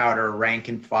black powder rank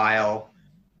and file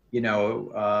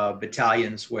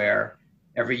battalions, where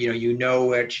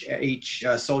which each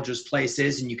soldier's place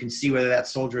is, and you can see whether that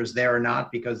soldier is there or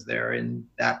not because they're in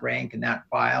that rank and that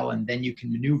file, and then you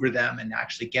can maneuver them and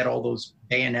actually get all those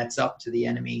bayonets up to the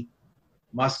enemy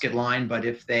musket line. But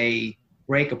if they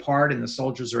break apart and the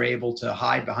soldiers are able to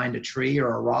hide behind a tree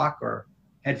or a rock or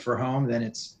head for home, then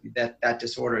it's that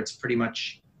disorder. It's pretty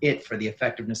much it for the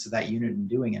effectiveness of that unit in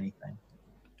doing anything.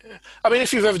 I mean,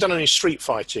 if you've ever done any street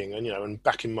fighting, and and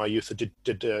back in my youth I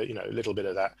did a little bit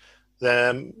of that,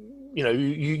 then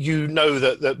you know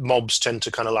that mobs tend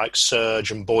to kind of like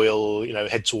surge and boil,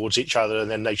 head towards each other, and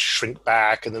then they shrink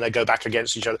back, and then they go back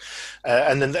against each other,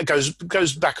 and then that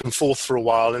goes back and forth for a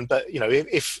while. But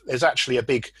if there's actually a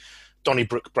big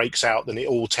Donnybrook breaks out, then it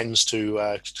all tends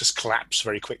to just collapse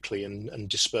very quickly and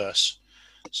disperse.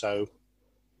 So.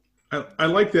 I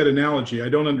like that analogy. I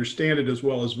don't understand it as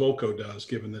well as Volko does,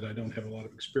 given that I don't have a lot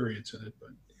of experience in it.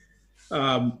 But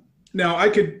now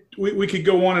we could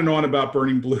go on and on about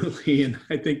Burning Blue, Lee, and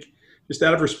I think just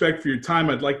out of respect for your time,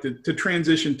 I'd like to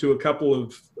transition to a couple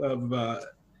of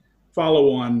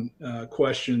follow-on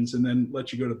questions and then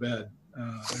let you go to bed.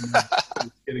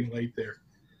 It's getting late there.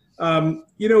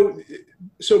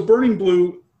 So Burning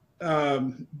Blue,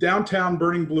 downtown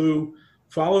Burning Blue,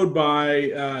 followed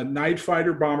by Night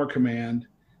Fighter Bomber Command,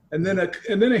 and then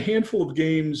a handful of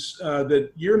games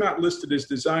that you're not listed as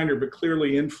designer but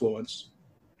clearly influenced,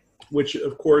 which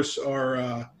of course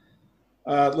are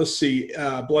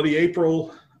Bloody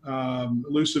April,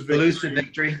 Elusive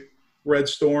Victory, Red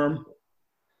Storm.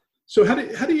 So how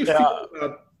do you feel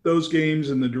about those games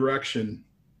and the direction?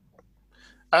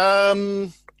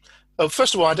 Well,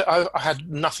 first of all, I had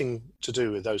nothing to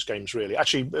do with those games really.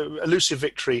 Actually, Elusive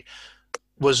Victory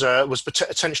was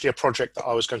potentially a project that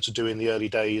I was going to do in the early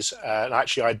days, and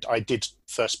actually I did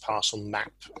first pass on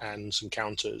map and some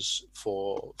counters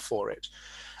for it,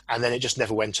 and then it just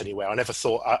never went anywhere. I never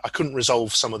thought I couldn't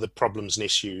resolve some of the problems and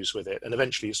issues with it, and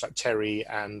eventually it's like Terry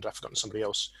and I've forgotten somebody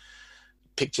else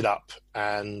picked it up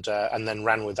and then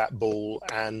ran with that ball,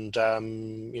 and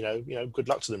good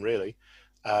luck to them really.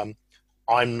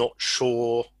 I'm not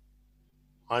sure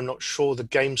the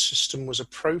game system was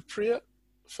appropriate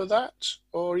for that,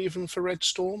 or even for Red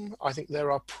Storm. I think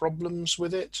there are problems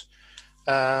with it.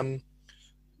 I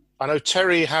know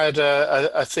Terry had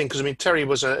a thing, because Terry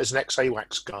is an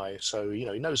ex-AWACS guy, so he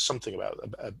knows something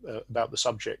about the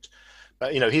subject.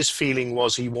 But his feeling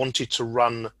was he wanted to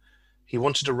run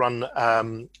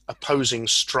opposing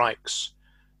strikes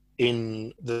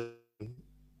in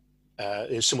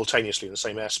simultaneously in the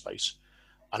same airspace,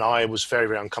 and I was very,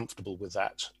 very uncomfortable with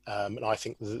that. And I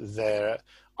think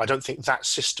I don't think that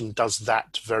system does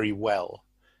that very well.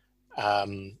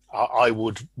 I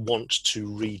would want to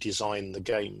redesign the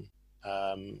game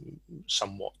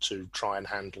somewhat to try and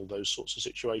handle those sorts of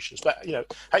situations. But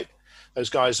hey, those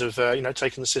guys have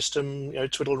taken the system,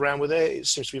 twiddled around with it. It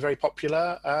seems to be very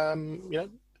popular.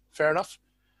 Fair enough.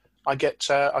 I get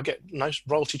nice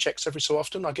royalty checks every so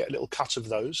often. I get a little cut of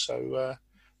those, so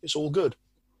it's all good.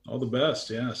 All the best,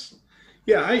 yes.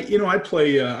 Yeah, I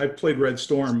played Red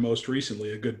Storm most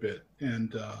recently a good bit,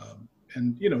 and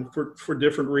for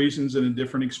different reasons and a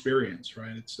different experience,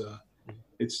 right?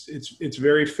 It's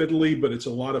very fiddly, but it's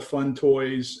a lot of fun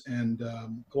toys, and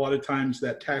a lot of times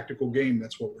that tactical game,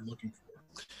 that's what we're looking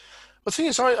for. The thing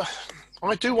is, I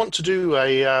do want to do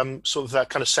a sort of that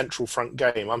kind of central front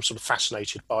game. I'm sort of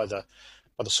fascinated by the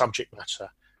subject matter.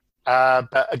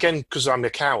 But again, because I'm a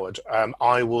coward,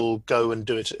 I will go and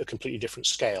do it at a completely different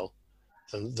scale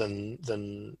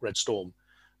than Red Storm.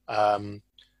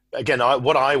 Again,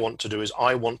 what I want to do is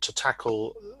I want to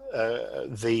tackle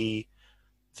the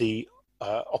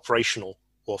operational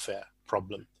warfare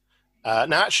problem.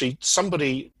 Now, actually,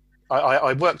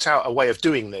 I worked out a way of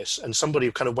doing this, and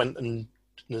somebody kind of went and,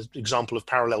 an example of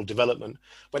parallel development,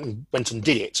 went and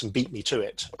did it and beat me to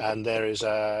it. And there is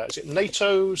it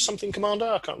NATO something commander?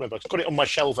 I can't remember. I've got it on my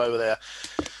shelf over there.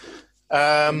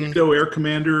 NATO Air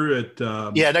Commander at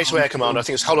NATO Air Commander. I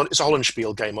think it's a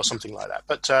Hollandspiel game or something like that.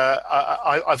 But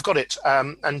I've got it,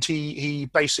 and he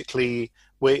basically,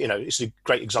 it's a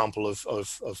great example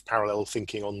of parallel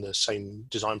thinking on the same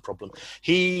design problem.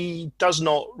 He does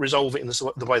not resolve it in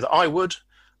the way that I would.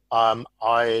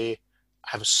 I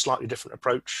have a slightly different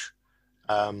approach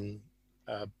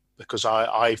because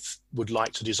I would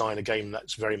like to design a game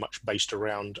that's very much based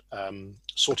around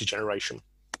sortie generation.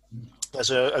 There's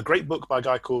a great book by a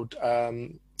guy called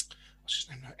what's his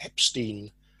name now?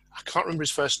 Epstein. I can't remember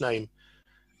his first name.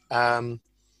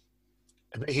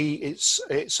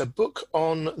 It's a book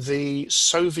on the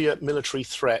Soviet military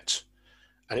threat,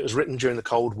 and it was written during the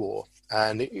Cold War,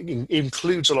 and it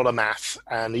includes a lot of math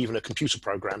and even a computer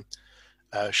program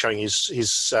showing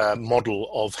his model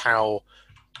of how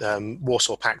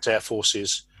Warsaw Pact air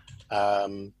forces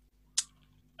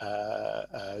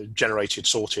generated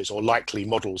sorties, or likely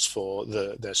models for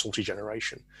their sortie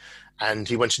generation. And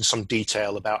he went into some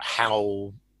detail about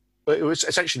how, it was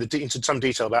essentially into some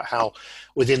detail about how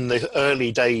within the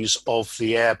early days of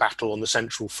the air battle on the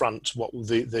Central Front, what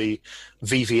the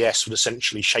VVS would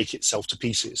essentially shake itself to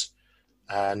pieces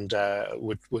and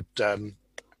would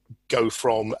go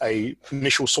from a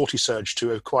initial sortie surge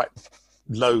to a quite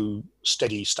low,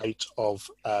 steady state of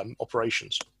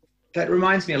operations. That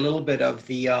reminds me a little bit of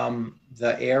the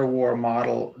air war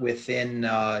model within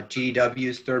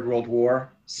GDW's Third World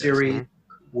War series, Yes.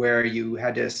 where you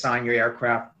had to assign your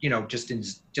aircraft, just in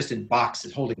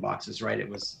boxes, holding boxes, right? It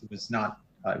was not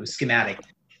it was schematic,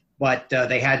 but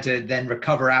they had to then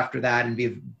recover after that and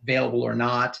be available or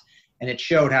not. And it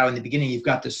showed how in the beginning you've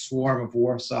got this swarm of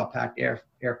Warsaw Pact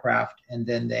aircraft, and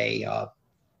then then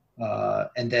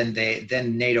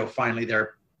NATO finally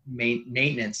their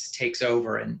maintenance takes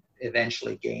over and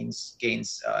eventually gains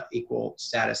equal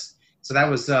status. So that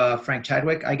was Frank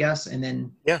Chadwick, I guess, and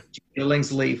then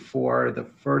Billingsley for the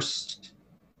first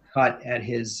cut at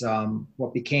his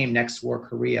what became Next War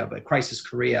Korea, but Crisis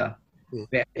Korea,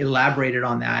 elaborated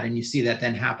on that, and you see that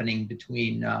then happening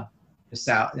between the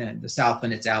South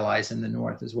and its allies in the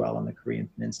North as well on the Korean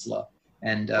Peninsula,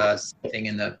 and same thing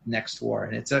in the next war.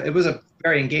 And it was a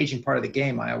very engaging part of the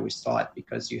game, I always thought,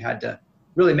 because you had to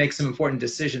really make some important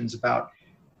decisions about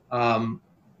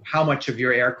how much of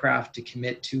your aircraft to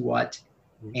commit to what,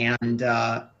 and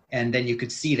then you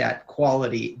could see that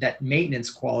quality, that maintenance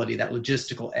quality, that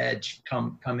logistical edge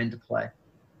come into play.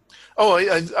 Oh,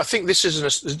 I think this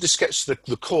gets to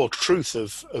the core truth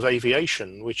of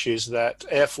aviation, which is that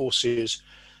air forces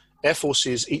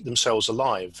eat themselves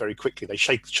alive very quickly. They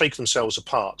shake themselves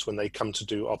apart when they come to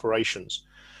do operations.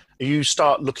 You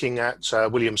start looking at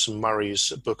Williamson Murray's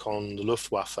book on the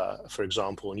Luftwaffe, for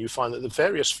example, and you find that the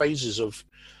various phases of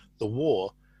the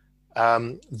war,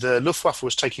 the Luftwaffe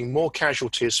was taking more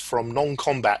casualties from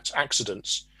non-combat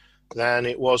accidents than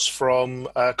it was from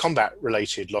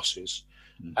combat-related losses.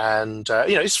 And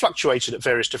it's fluctuated at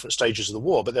various different stages of the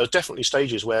war, but there were definitely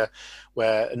stages where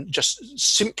just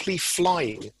simply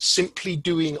flying, simply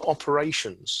doing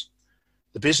operations,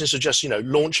 the business of just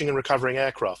launching and recovering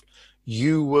aircraft,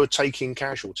 you were taking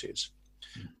casualties.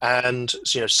 And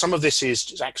some of this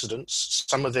is accidents,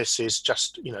 some of this is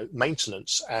just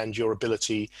maintenance and your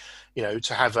ability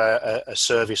to have a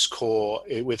service corps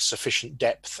with sufficient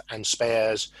depth and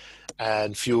spares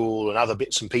and fuel and other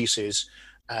bits and pieces,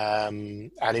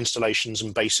 and installations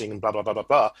and basing and blah blah blah blah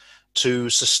blah to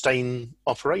sustain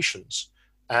operations.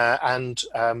 Air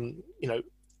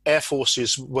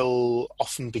forces will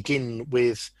often begin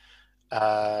with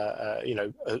a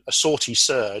sortie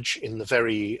surge in the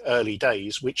very early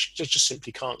days, which just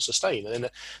simply can't sustain, and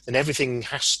then everything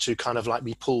has to kind of like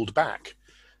be pulled back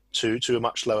to a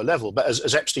much lower level. But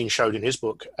as Epstein showed in his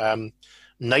book,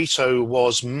 NATO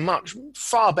was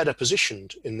far better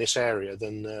positioned in this area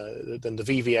than the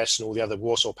VVS and all the other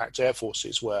Warsaw Pact air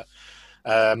forces were,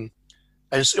 and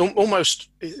it's almost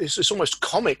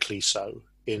comically so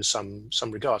in some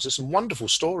regards. There's some wonderful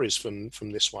stories from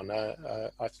this one.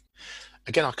 I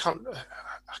can't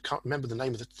remember the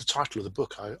name of the title of the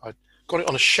book. I got it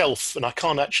on a shelf and I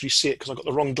can't actually see it because I've got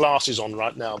the wrong glasses on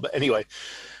right now. But anyway,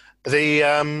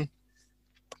 there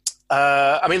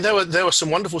were some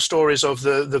wonderful stories of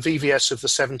the VVS of the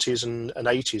 70s and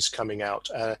 80s coming out,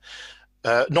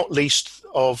 not least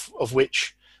of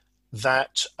which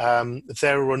that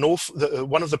there were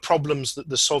one of the problems that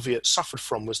the Soviets suffered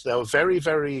from was they were very,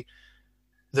 very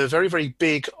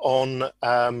big on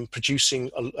producing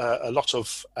a lot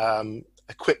of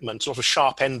equipment, a lot of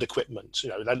sharp end equipment.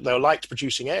 They liked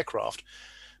producing aircraft,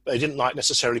 but they didn't like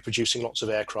necessarily producing lots of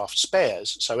aircraft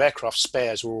spares. So aircraft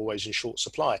spares were always in short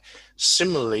supply.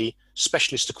 Similarly,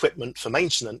 specialist equipment for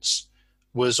maintenance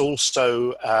was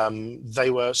also,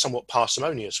 they were somewhat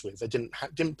parsimonious with. They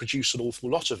didn't produce an awful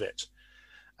lot of it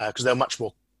because they were much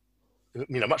more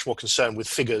concerned with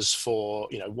figures for,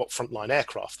 what frontline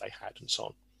aircraft they had and so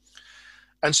on.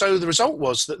 And so the result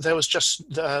was that there was just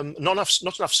not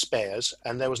enough spares,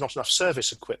 and there was not enough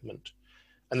service equipment.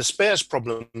 And the spares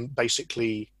problem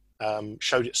basically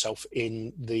showed itself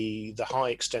in the high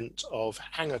extent of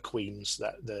hangar queens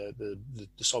that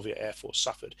the Soviet Air Force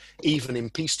suffered, even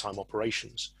in peacetime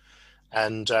operations.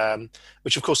 And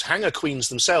which, of course, hangar queens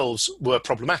themselves were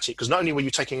problematic, because not only were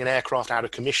you taking an aircraft out of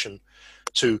commission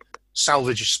to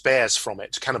salvage spares from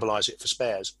it, to cannibalize it for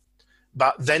spares,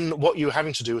 but then what you were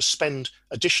having to do was spend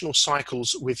additional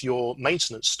cycles with your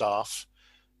maintenance staff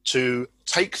to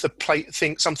take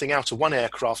something out of one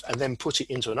aircraft and then put it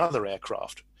into another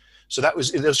aircraft. So there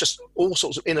was just all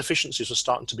sorts of inefficiencies were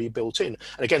starting to be built in.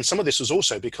 And again, some of this was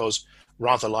also because,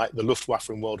 rather like the Luftwaffe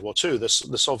in World War II, the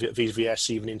Soviet VVS,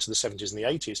 even into the 70s and the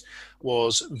 80s,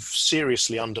 was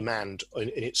seriously undermanned in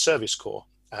its service corps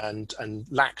and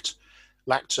lacked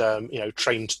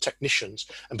trained technicians,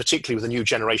 and particularly with a new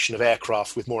generation of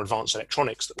aircraft with more advanced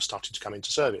electronics that were starting to come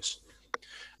into service.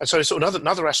 And so sort of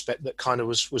another aspect that kind of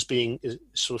was being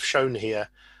sort of shown here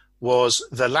was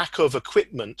the lack of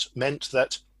equipment meant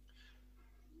that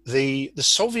the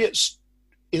Soviets,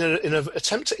 in an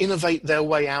attempt to innovate their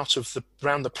way out of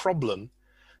around the problem,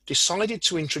 decided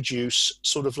to introduce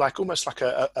sort of like almost like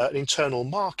an internal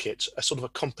market, a sort of a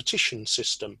competition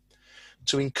system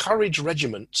to encourage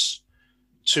regiments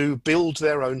to build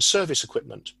their own service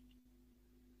equipment,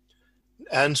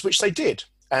 and which they did.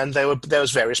 And there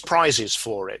was various prizes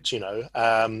for it,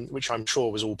 which I'm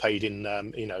sure was all paid in,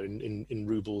 in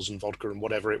rubles and vodka and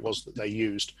whatever it was that they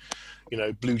used,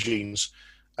 blue jeans,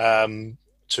 to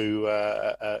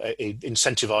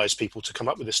incentivize people to come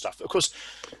up with this stuff. Of course,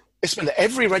 it's meant that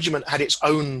every regiment had its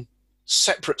own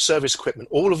separate service equipment,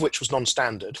 all of which was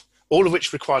non-standard, all of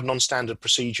which required non-standard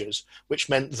procedures, which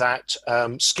meant that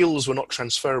skills were not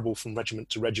transferable from regiment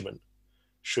to regiment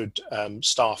should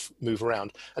staff move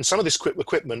around. And some of this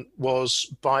equipment was,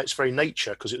 by its very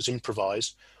nature, because it was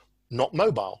improvised, not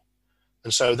mobile.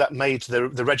 And so that made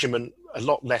the regiment a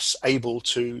lot less able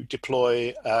to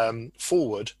deploy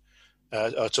forward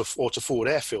or to forward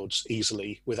airfields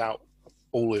easily without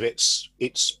all of its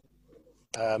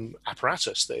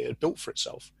apparatus that it had built for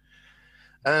itself.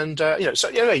 And these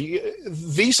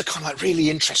are kind of like really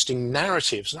interesting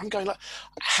narratives. And I'm going like,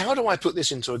 how do I put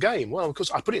this into a game? Well, of course,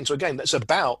 I put it into a game that's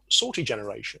about sortie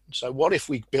generation. So what if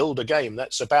we build a game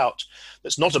that's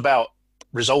not about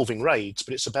resolving raids,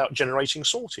 but it's about generating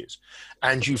sorties?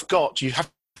 And you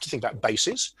have to think about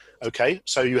bases. Okay,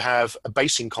 so you have a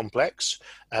basing complex.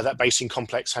 That basing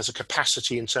complex has a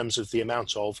capacity in terms of the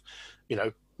amount of,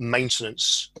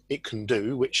 maintenance it can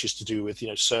do, which is to do with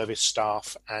service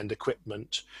staff and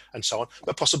equipment and so on,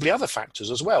 but possibly other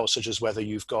factors as well, such as whether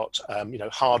you've got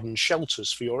hardened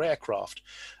shelters for your aircraft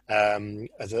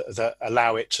that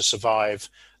allow it to survive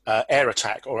air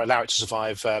attack or allow it to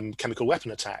survive chemical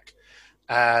weapon attack.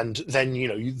 And then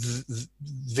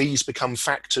these become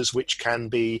factors which can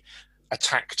be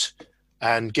attacked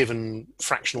and given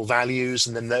fractional values,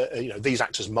 and then these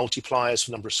act as multipliers for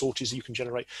the number of sorties that you can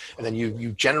generate. And then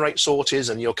you generate sorties,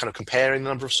 and you're kind of comparing the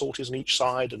number of sorties on each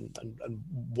side, and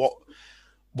what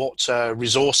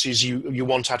resources you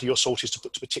want out of your sorties to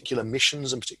put to particular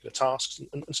missions and particular tasks,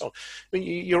 and so on. I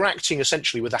mean, you're acting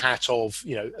essentially with the hat of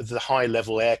the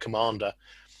high-level air commander,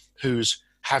 who's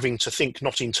having to think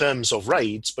not in terms of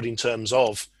raids, but in terms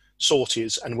of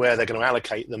sorties and where they're going to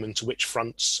allocate them and to which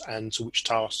fronts and to which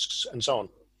tasks and so on.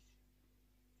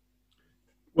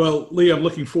 Well, Lee, I'm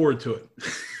looking forward to it.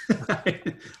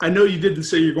 I know you didn't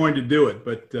say you're going to do it,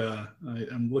 but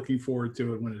I'm looking forward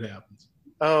to it when it happens.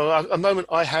 At the moment,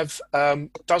 I have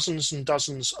dozens and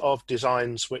dozens of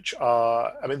designs, which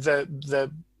are, they're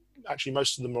actually,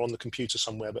 most of them are on the computer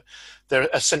somewhere, but they're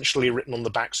essentially written on the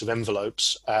backs of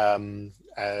envelopes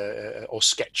or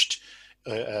sketched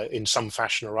in some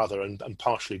fashion or other, and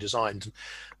partially designed.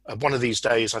 One of these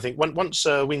days, I think, once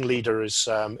Wing Leader is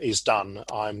done,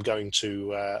 I'm going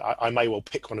to. I may well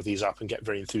pick one of these up and get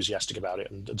very enthusiastic about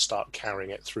it and start carrying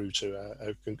it through to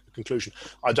a conclusion.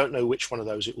 I don't know which one of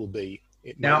those it will be.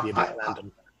 It might be a bit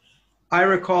random. I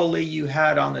recall, Lee, you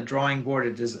had on the drawing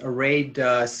board a raid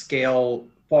scale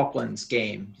Falklands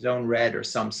game, Zone Red or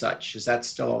some such. Is that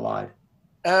still alive?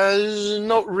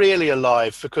 Not really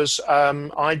alive, because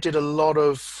I did a lot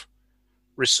of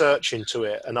research into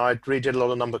it, and I really did a lot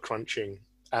of number crunching.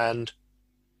 And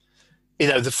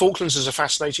the Falklands is a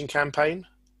fascinating campaign.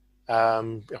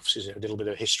 Obviously, a little bit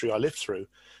of history I lived through,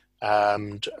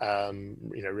 and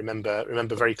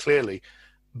remember very clearly.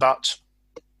 But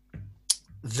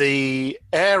the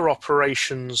air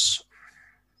operations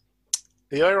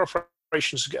are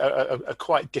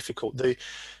quite difficult.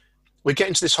 We get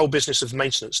into this whole business of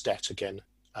maintenance debt again.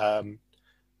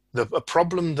 A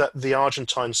problem that the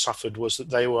Argentines suffered was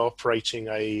that they were operating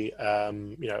a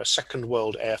second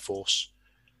world air force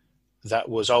that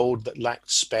was old, that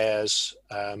lacked spares,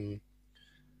 and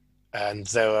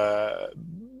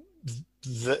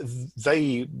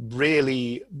they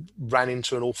really ran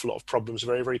into an awful lot of problems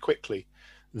very, very quickly.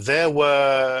 There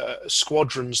were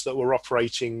squadrons that were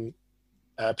operating,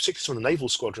 particularly some of the naval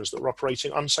squadrons that were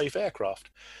operating unsafe aircraft.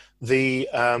 I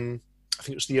think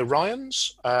it was the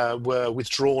Orions were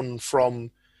withdrawn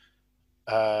from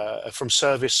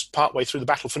service partway through the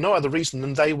battle for no other reason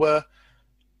than they were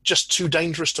just too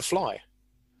dangerous to fly.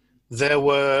 There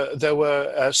were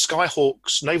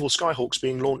Skyhawks, naval Skyhawks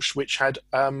being launched, which had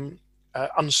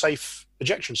unsafe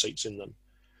ejection seats in them.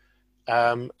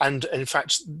 And in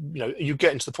fact, you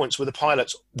get into the points where the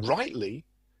pilots rightly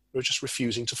were just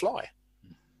refusing to fly.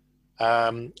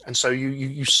 And so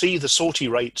you see the sortie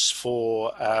rates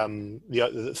for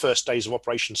the first days of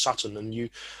Operation Sutton, and you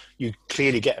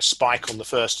clearly get a spike on the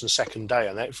first and second day,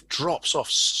 and it drops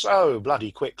off so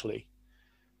bloody quickly.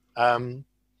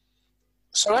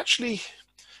 So actually,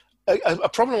 a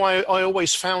problem I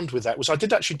always found with that was I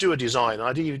did actually do a design.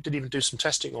 I did even do some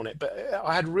testing on it, but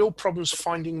I had real problems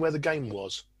finding where the game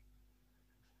was.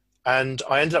 And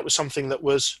I ended up with something that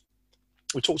was,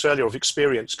 we talked earlier of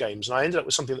experience games, and I ended up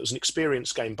with something that was an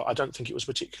experience game, but I don't think it was a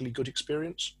particularly good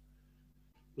experience.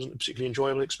 It wasn't a particularly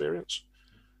enjoyable experience.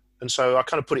 And so I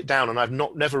kind of put it down, and I've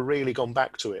never really gone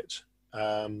back to it.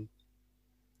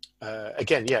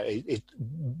 Again, yeah,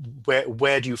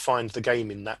 where do you find the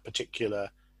game in that particular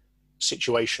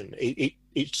situation?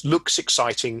 It looks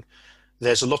exciting.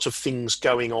 There's a lot of things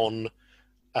going on,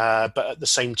 but at the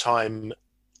same time,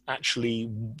 actually,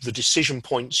 the decision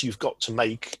points you've got to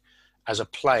make as a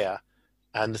player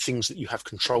and the things that you have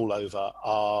control over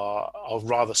are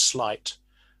rather slight,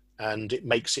 and it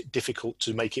makes it difficult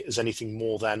to make it as anything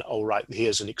more than, oh, right,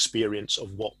 here's an experience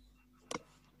of what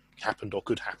happened or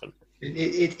could happen.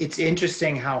 It's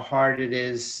interesting how hard it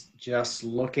is just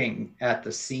looking at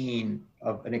the scene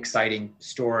of an exciting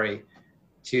story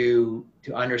to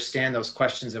understand those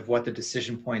questions of what the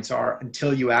decision points are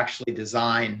until you actually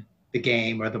design the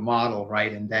game or the model,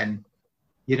 right? And then,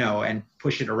 and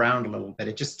push it around a little bit.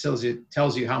 It just tells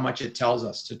you how much it tells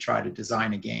us to try to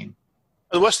design a game.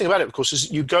 The worst thing about it, of course,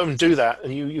 is you go and do that,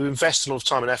 and you invest a lot of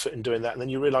time and effort in doing that, and then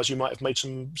you realize you might have made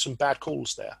some bad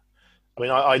calls there. I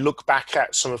mean, I look back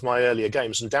at some of my earlier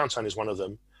games, and Downtown is one of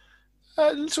them.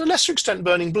 To a lesser extent,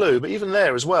 Burning Blue, but even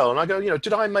there as well. And I go,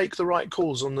 did I make the right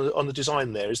calls on the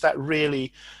design there? Is that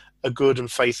really a good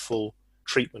and faithful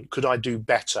treatment? Could I do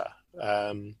better?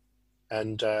 The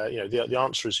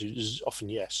answer is often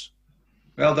yes.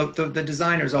 Well, the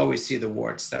designers always see the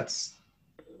warts. That's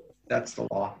the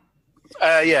law.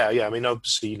 Yeah. I mean,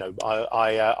 obviously,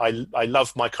 I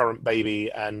love my current baby,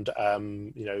 and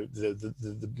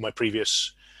my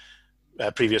previous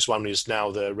one is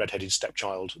now the red-headed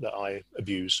stepchild that I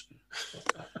abuse.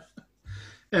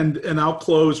 And I'll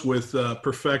close with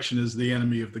perfection is the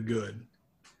enemy of the good.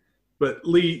 But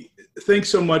Lee, thanks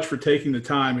so much for taking the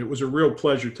time. It was a real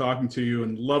pleasure talking to you,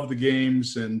 and love the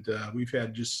games. And we've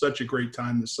had just such a great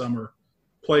time this summer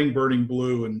playing Burning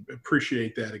Blue, and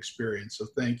appreciate that experience. So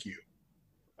thank you.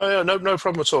 No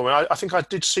problem at all. I think I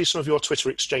did see some of your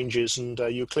Twitter exchanges, and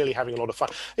you're clearly having a lot of fun.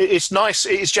 It's nice.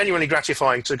 It's genuinely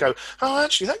gratifying to go, oh,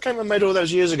 actually, that game I made all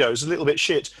those years ago is a little bit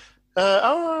shit.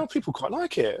 People quite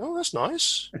like it. Oh, that's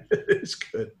nice. It's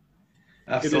good.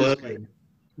 Absolutely.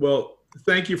 Well,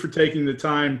 thank you for taking the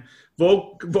time.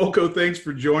 Volko, thanks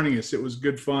for joining us. It was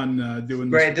good fun doing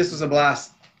this. Great. This was a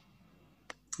blast.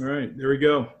 All right. There we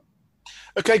go.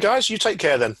 Okay, guys. You take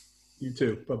care then. You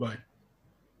too. Bye-bye.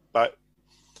 Bye.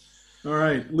 All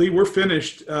right, Lee, we're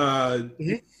finished.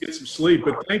 Get some sleep,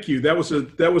 but thank you. That was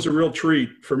a real treat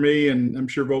for me, and I'm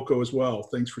sure Volko as well.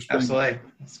 Thanks for spending. Absolutely,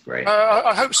 that's great.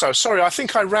 I hope so. Sorry, I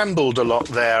think I rambled a lot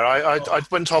there. I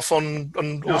went off on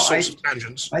all sorts of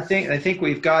tangents. I think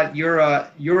we've got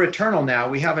you're eternal now.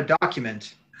 We have a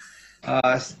document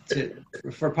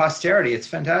for posterity. It's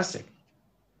fantastic.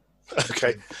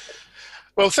 Okay.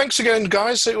 Well, thanks again,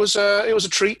 guys. It was a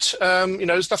treat.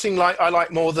 There's nothing I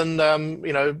like more than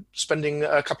spending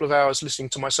a couple of hours listening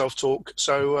to myself talk.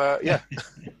 So yeah.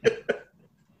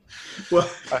 Well,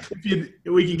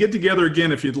 we can get together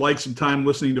again if you'd like some time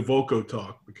listening to Volko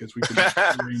talk, because we can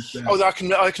arrange that. Oh,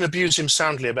 I can abuse him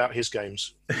soundly about his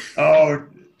games. Oh,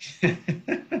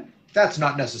 that's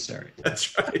not necessary.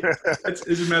 That's right.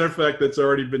 As a matter of fact, that's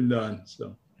already been done.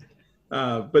 So,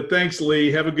 but thanks,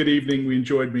 Lee. Have a good evening. We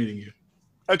enjoyed meeting you.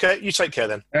 Okay, you take care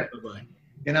then. Right. Bye-bye.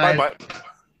 Good night. Bye-bye.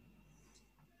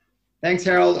 Thanks,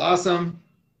 Harold. Awesome.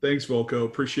 Thanks, Volko.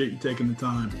 Appreciate you taking the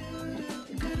time.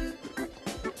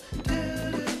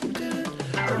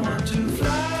 I want to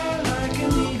fly like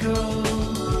an eagle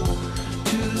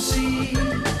to the sea.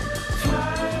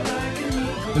 Fly like an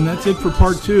eagle. And that's it for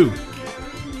part 2.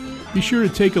 Be sure to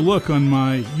take a look on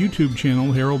my YouTube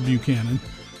channel, Harold Buchanan,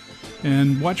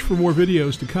 and watch for more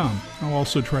videos to come. I'll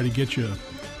also try to get you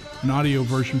an audio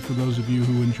version for those of you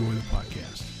who enjoy the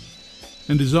podcast.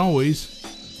 And as always,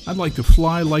 I'd like to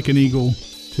fly like an eagle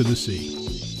to the sea.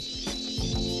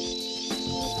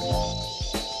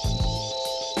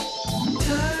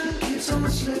 Time keeps on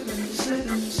slipping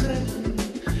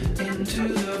into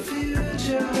the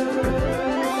future.